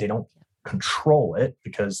 They don't control it,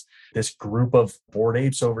 because this group of Bored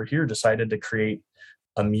Apes over here decided to create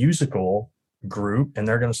a musical group, and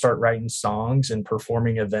they're going to start writing songs and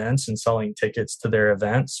performing events and selling tickets to their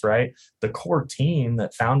events, right? The core team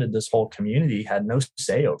that founded this whole community had no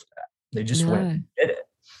say over that. They just went and did it.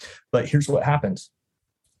 But here's what happens.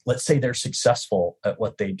 Let's say they're successful at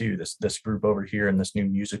what they do, this group over here and this new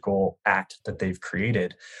musical act that they've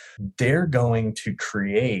created. They're going to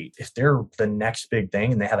create, if they're the next big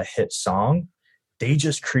thing and they have a hit song, they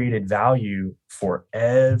just created value for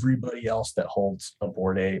everybody else that holds a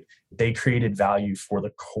Bored Ape. They created value for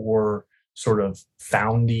the core sort of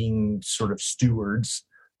founding sort of stewards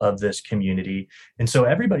of this community. And so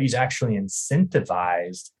everybody's actually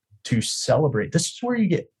incentivized to celebrate. This is where you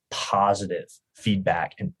get positive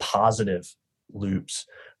feedback and positive loops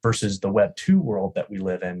versus the Web 2 world that we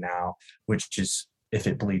live in now, which is, if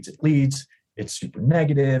it bleeds, it leads. It's super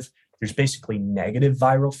negative. There's basically negative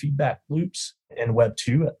viral feedback loops in Web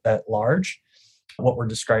 2 at large. What we're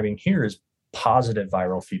describing here is positive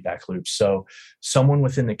viral feedback loops. So someone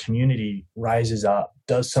within the community rises up,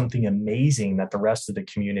 does something amazing that the rest of the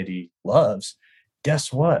community loves.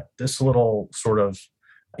 Guess what? This little sort of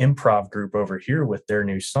improv group over here with their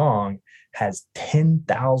new song has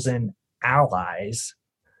 10,000 allies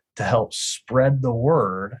to help spread the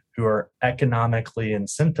word, who are economically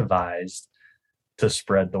incentivized to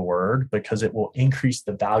spread the word because it will increase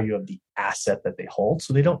the value of the asset that they hold.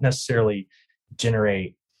 So they don't necessarily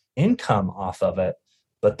generate income off of it,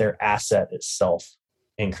 but their asset itself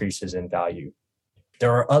increases in value.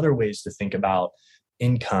 There are other ways to think about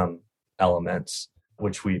income elements,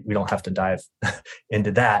 which we don't have to dive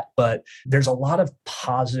into that, but there's a lot of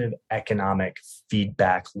positive economic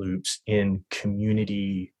feedback loops in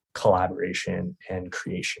community collaboration and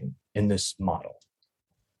creation in this model.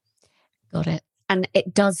 Got it. And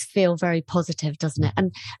it does feel very positive, doesn't it?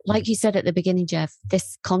 And like you said at the beginning, Jeff,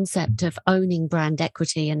 this concept of owning brand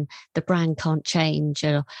equity and the brand can't change,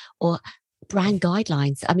 or brand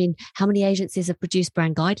guidelines. I mean, how many agencies have produced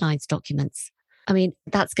brand guidelines documents? I mean,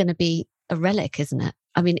 that's going to be a relic, isn't it?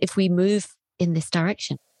 I mean, if we move in this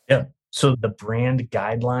direction. Yeah. So the brand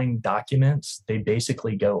guideline documents, they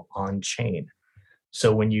basically go on chain.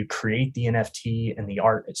 So when you create the NFT and the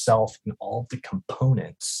art itself and all of the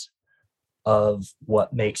components of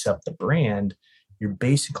what makes up the brand, you're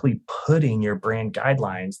basically putting your brand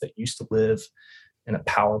guidelines that used to live in a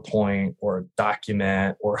PowerPoint or a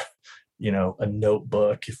document or, a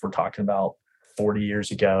notebook, if we're talking about 40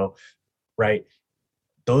 years ago, right?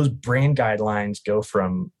 Those brand guidelines go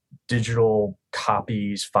from digital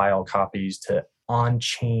copies, file copies, to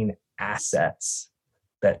on-chain assets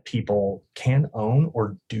that people can own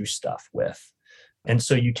or do stuff with. And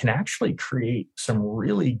so you can actually create some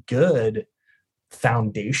really good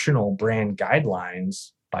foundational brand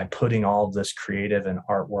guidelines by putting all of this creative and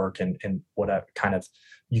artwork and what kind of,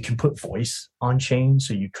 you can put voice on chain.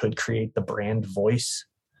 So you could create the brand voice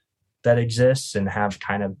that exists and have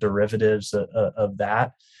kind of derivatives of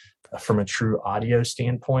that from a true audio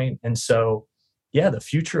standpoint. And so, yeah, the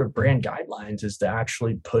future of brand guidelines is to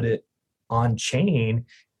actually put it on chain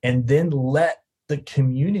and then let the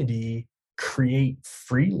community create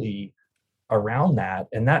freely around that.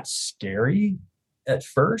 And that's scary at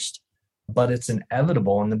first, but it's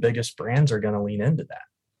inevitable. And the biggest brands are going to lean into that.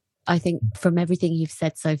 I think from everything you've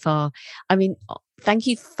said so far, I mean, thank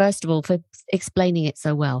you, first of all, for explaining it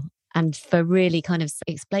so well and for really kind of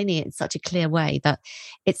explaining it in such a clear way that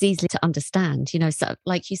it's easy to understand. So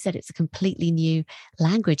like you said, it's a completely new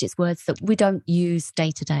language. It's words that we don't use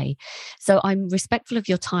day to day. So I'm respectful of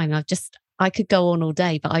your time. I could go on all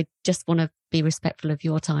day, but I just want to be respectful of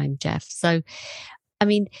your time, Jeff. So, I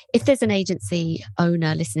mean, if there's an agency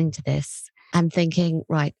owner listening to this and thinking,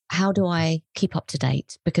 right, how do I keep up to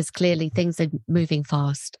date? Because clearly things are moving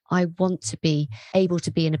fast. I want to be able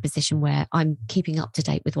to be in a position where I'm keeping up to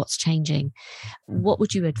date with what's changing. What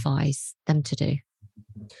would you advise them to do?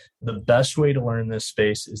 The best way to learn this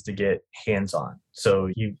space is to get hands-on. So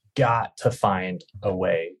you've got to find a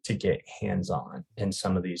way to get hands-on in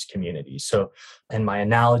some of these communities. So, and my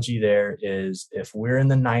analogy there is, if we're in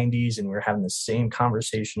the 90s and we're having the same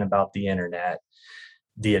conversation about the internet,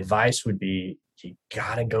 the advice would be, you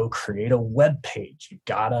got to go create a web page. You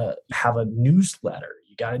got to have a newsletter.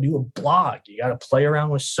 You got to do a blog. You got to play around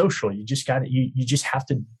with social. You just have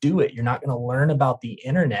to do it. You're not going to learn about the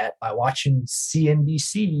internet by watching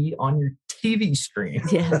CNBC on your TV screen.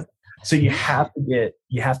 Yeah. So you have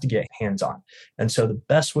to get hands-on. And so the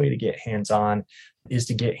best way to get hands-on is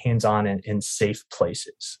to get hands-on in safe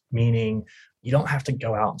places, meaning you don't have to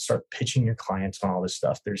go out and start pitching your clients on all this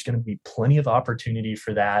stuff. There's going to be plenty of opportunity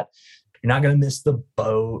for that. You're not going to miss the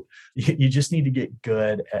boat. You just need to get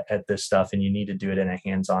good at this stuff, and you need to do it in a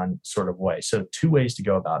hands-on sort of way. So 2 ways to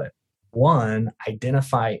go about it. 1,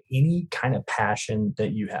 identify any kind of passion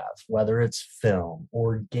that you have, whether it's film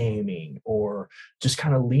or gaming or just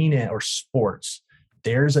kind of lean in, or sports.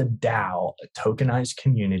 There's a DAO, a tokenized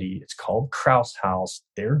community. It's called Krause House.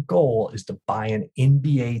 Their goal is to buy an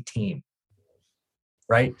NBA team,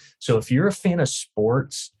 right? So if you're a fan of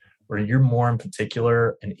sports, or you're more in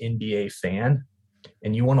particular an NBA fan,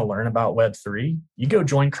 and you want to learn about Web3, you go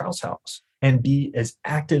join Krause House and be as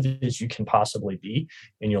active as you can possibly be,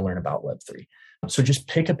 and you'll learn about Web3. So just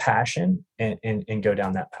pick a passion and go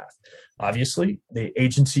down that path. Obviously, the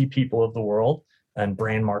agency people of the world and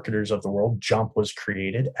brand marketers of the world, Jump was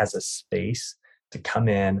created as a space to come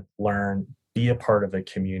in, learn, be a part of a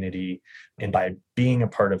community. And by being a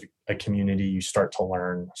part of a community, you start to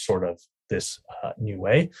learn sort of this new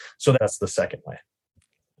way. So that's the second way.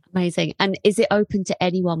 Amazing. And is it open to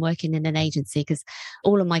anyone working in an agency? Because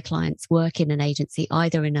all of my clients work in an agency,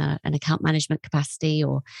 either in an account management capacity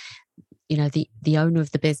or, the owner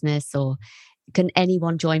of the business, or can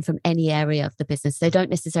anyone join from any area of the business? They don't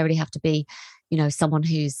necessarily have to be, someone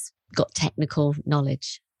who's got technical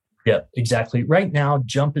knowledge. Yeah, exactly. Right now,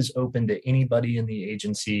 Jump is open to anybody in the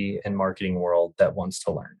agency and marketing world that wants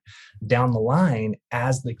to learn. Down the line,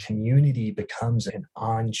 as the community becomes an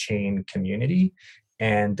on-chain community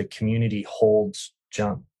and the community holds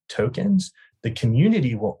Jump tokens, the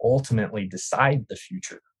community will ultimately decide the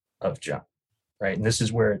future of Jump, right? And this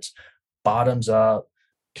is where it's bottoms up,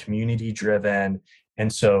 community driven.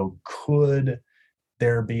 And so could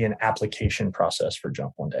there be an application process for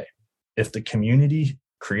Jump one day? If the community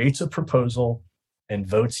creates a proposal and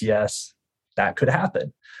votes yes, that could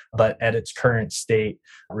happen. But at its current state,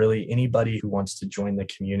 really anybody who wants to join the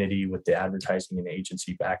community with the advertising and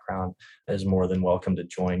agency background is more than welcome to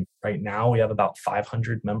join. Right now, we have about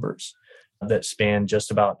 500 members that span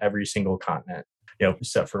just about every single continent,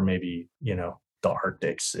 except for maybe, the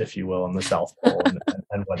Arctics, if you will, and the South Pole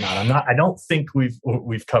and whatnot. I don't think we've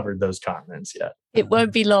covered those continents yet. It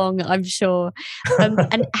won't be long, I'm sure.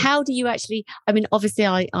 And how do you actually, obviously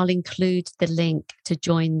I'll include the link to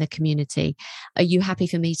join the community. Are you happy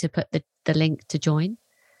for me to put the link to join?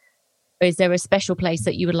 Or is there a special place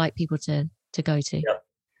that you would like people to go to? Yep.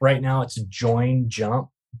 Right now it's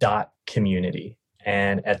joinjump.community.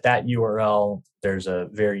 And at that URL, there's a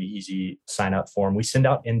very easy sign up form. We send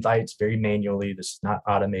out invites very manually. This is not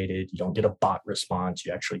automated. You don't get a bot response.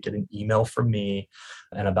 You actually get an email from me.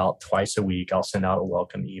 And about twice a week, I'll send out a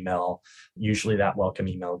welcome email. Usually that welcome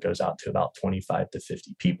email goes out to about 25 to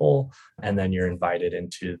 50 people. And then you're invited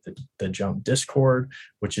into the Jump Discord,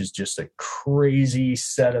 which is just a crazy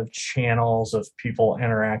set of channels of people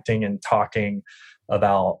interacting and talking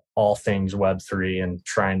about all things Web3 and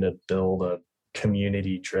trying to build a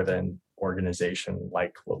community-driven organization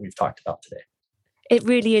like what we've talked about today. It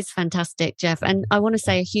really is fantastic, Jeff. And I want to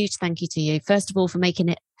say a huge thank you to you, first of all, for making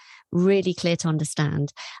it really clear to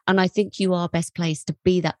understand. And I think you are best placed to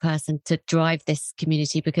be that person to drive this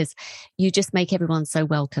community because you just make everyone so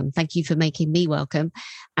welcome. Thank you for making me welcome.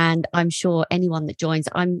 And I'm sure anyone that joins,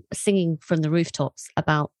 I'm singing from the rooftops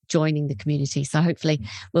about joining the community. So hopefully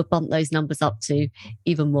we'll bump those numbers up to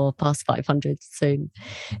even more, past 500 soon.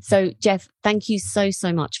 So Jeff, thank you so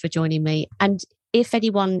much for joining me. And if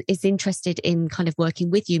anyone is interested in kind of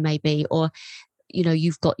working with you maybe, or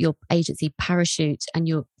you've got your agency Parachute and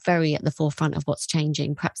you're very at the forefront of what's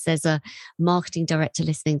changing. Perhaps there's a marketing director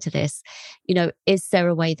listening to this. Is there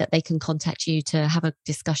a way that they can contact you to have a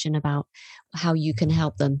discussion about how you can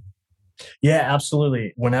help them? Yeah,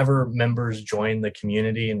 absolutely. Whenever members join the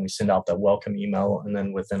community and we send out that welcome email, and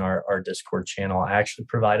then within our Discord channel, I actually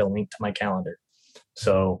provide a link to my calendar.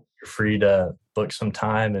 So you're free to book some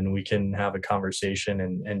time and we can have a conversation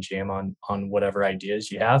and jam on whatever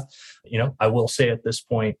ideas you have. I will say at this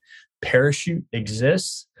point, Parachute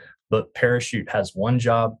exists, but Parachute has one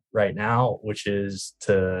job right now, which is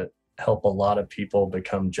to help a lot of people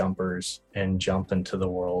become jumpers and jump into the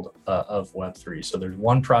world of Web3. So there's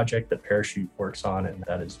one project that Parachute works on, and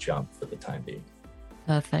that is Jump for the time being.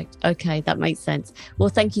 Perfect. Okay, that makes sense. Well,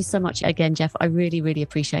 thank you so much again, Jeff. I really, really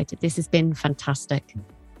appreciate it. This has been fantastic.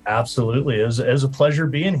 Absolutely. It was a pleasure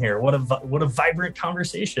being here. What a vibrant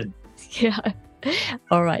conversation. Yeah.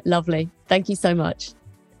 All right. Lovely. Thank you so much.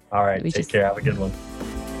 All right. Take care. Have a good one.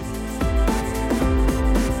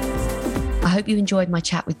 I hope you enjoyed my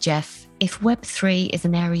chat with Jeff. If Web3 is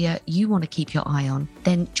an area you want to keep your eye on,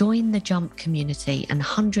 then join the Jump community and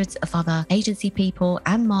hundreds of other agency people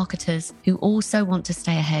and marketers who also want to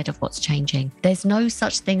stay ahead of what's changing. There's no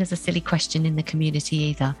such thing as a silly question in the community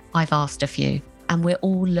either. I've asked a few. And we're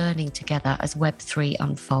all learning together as Web3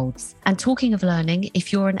 unfolds. And talking of learning,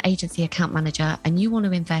 if you're an agency account manager and you want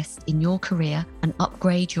to invest in your career and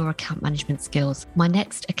upgrade your account management skills, my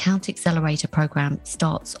next Account Accelerator program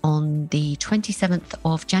starts on the 27th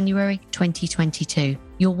of January, 2022.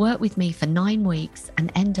 You'll work with me for 9 weeks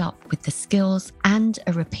and end up with the skills and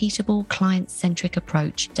a repeatable client-centric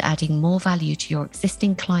approach to adding more value to your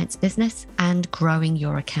existing client's business and growing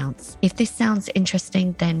your accounts. If this sounds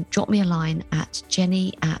interesting, then drop me a line at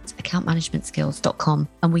jenny@accountmanagementskills.com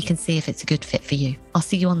and we can see if it's a good fit for you. I'll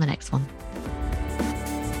see you on the next one.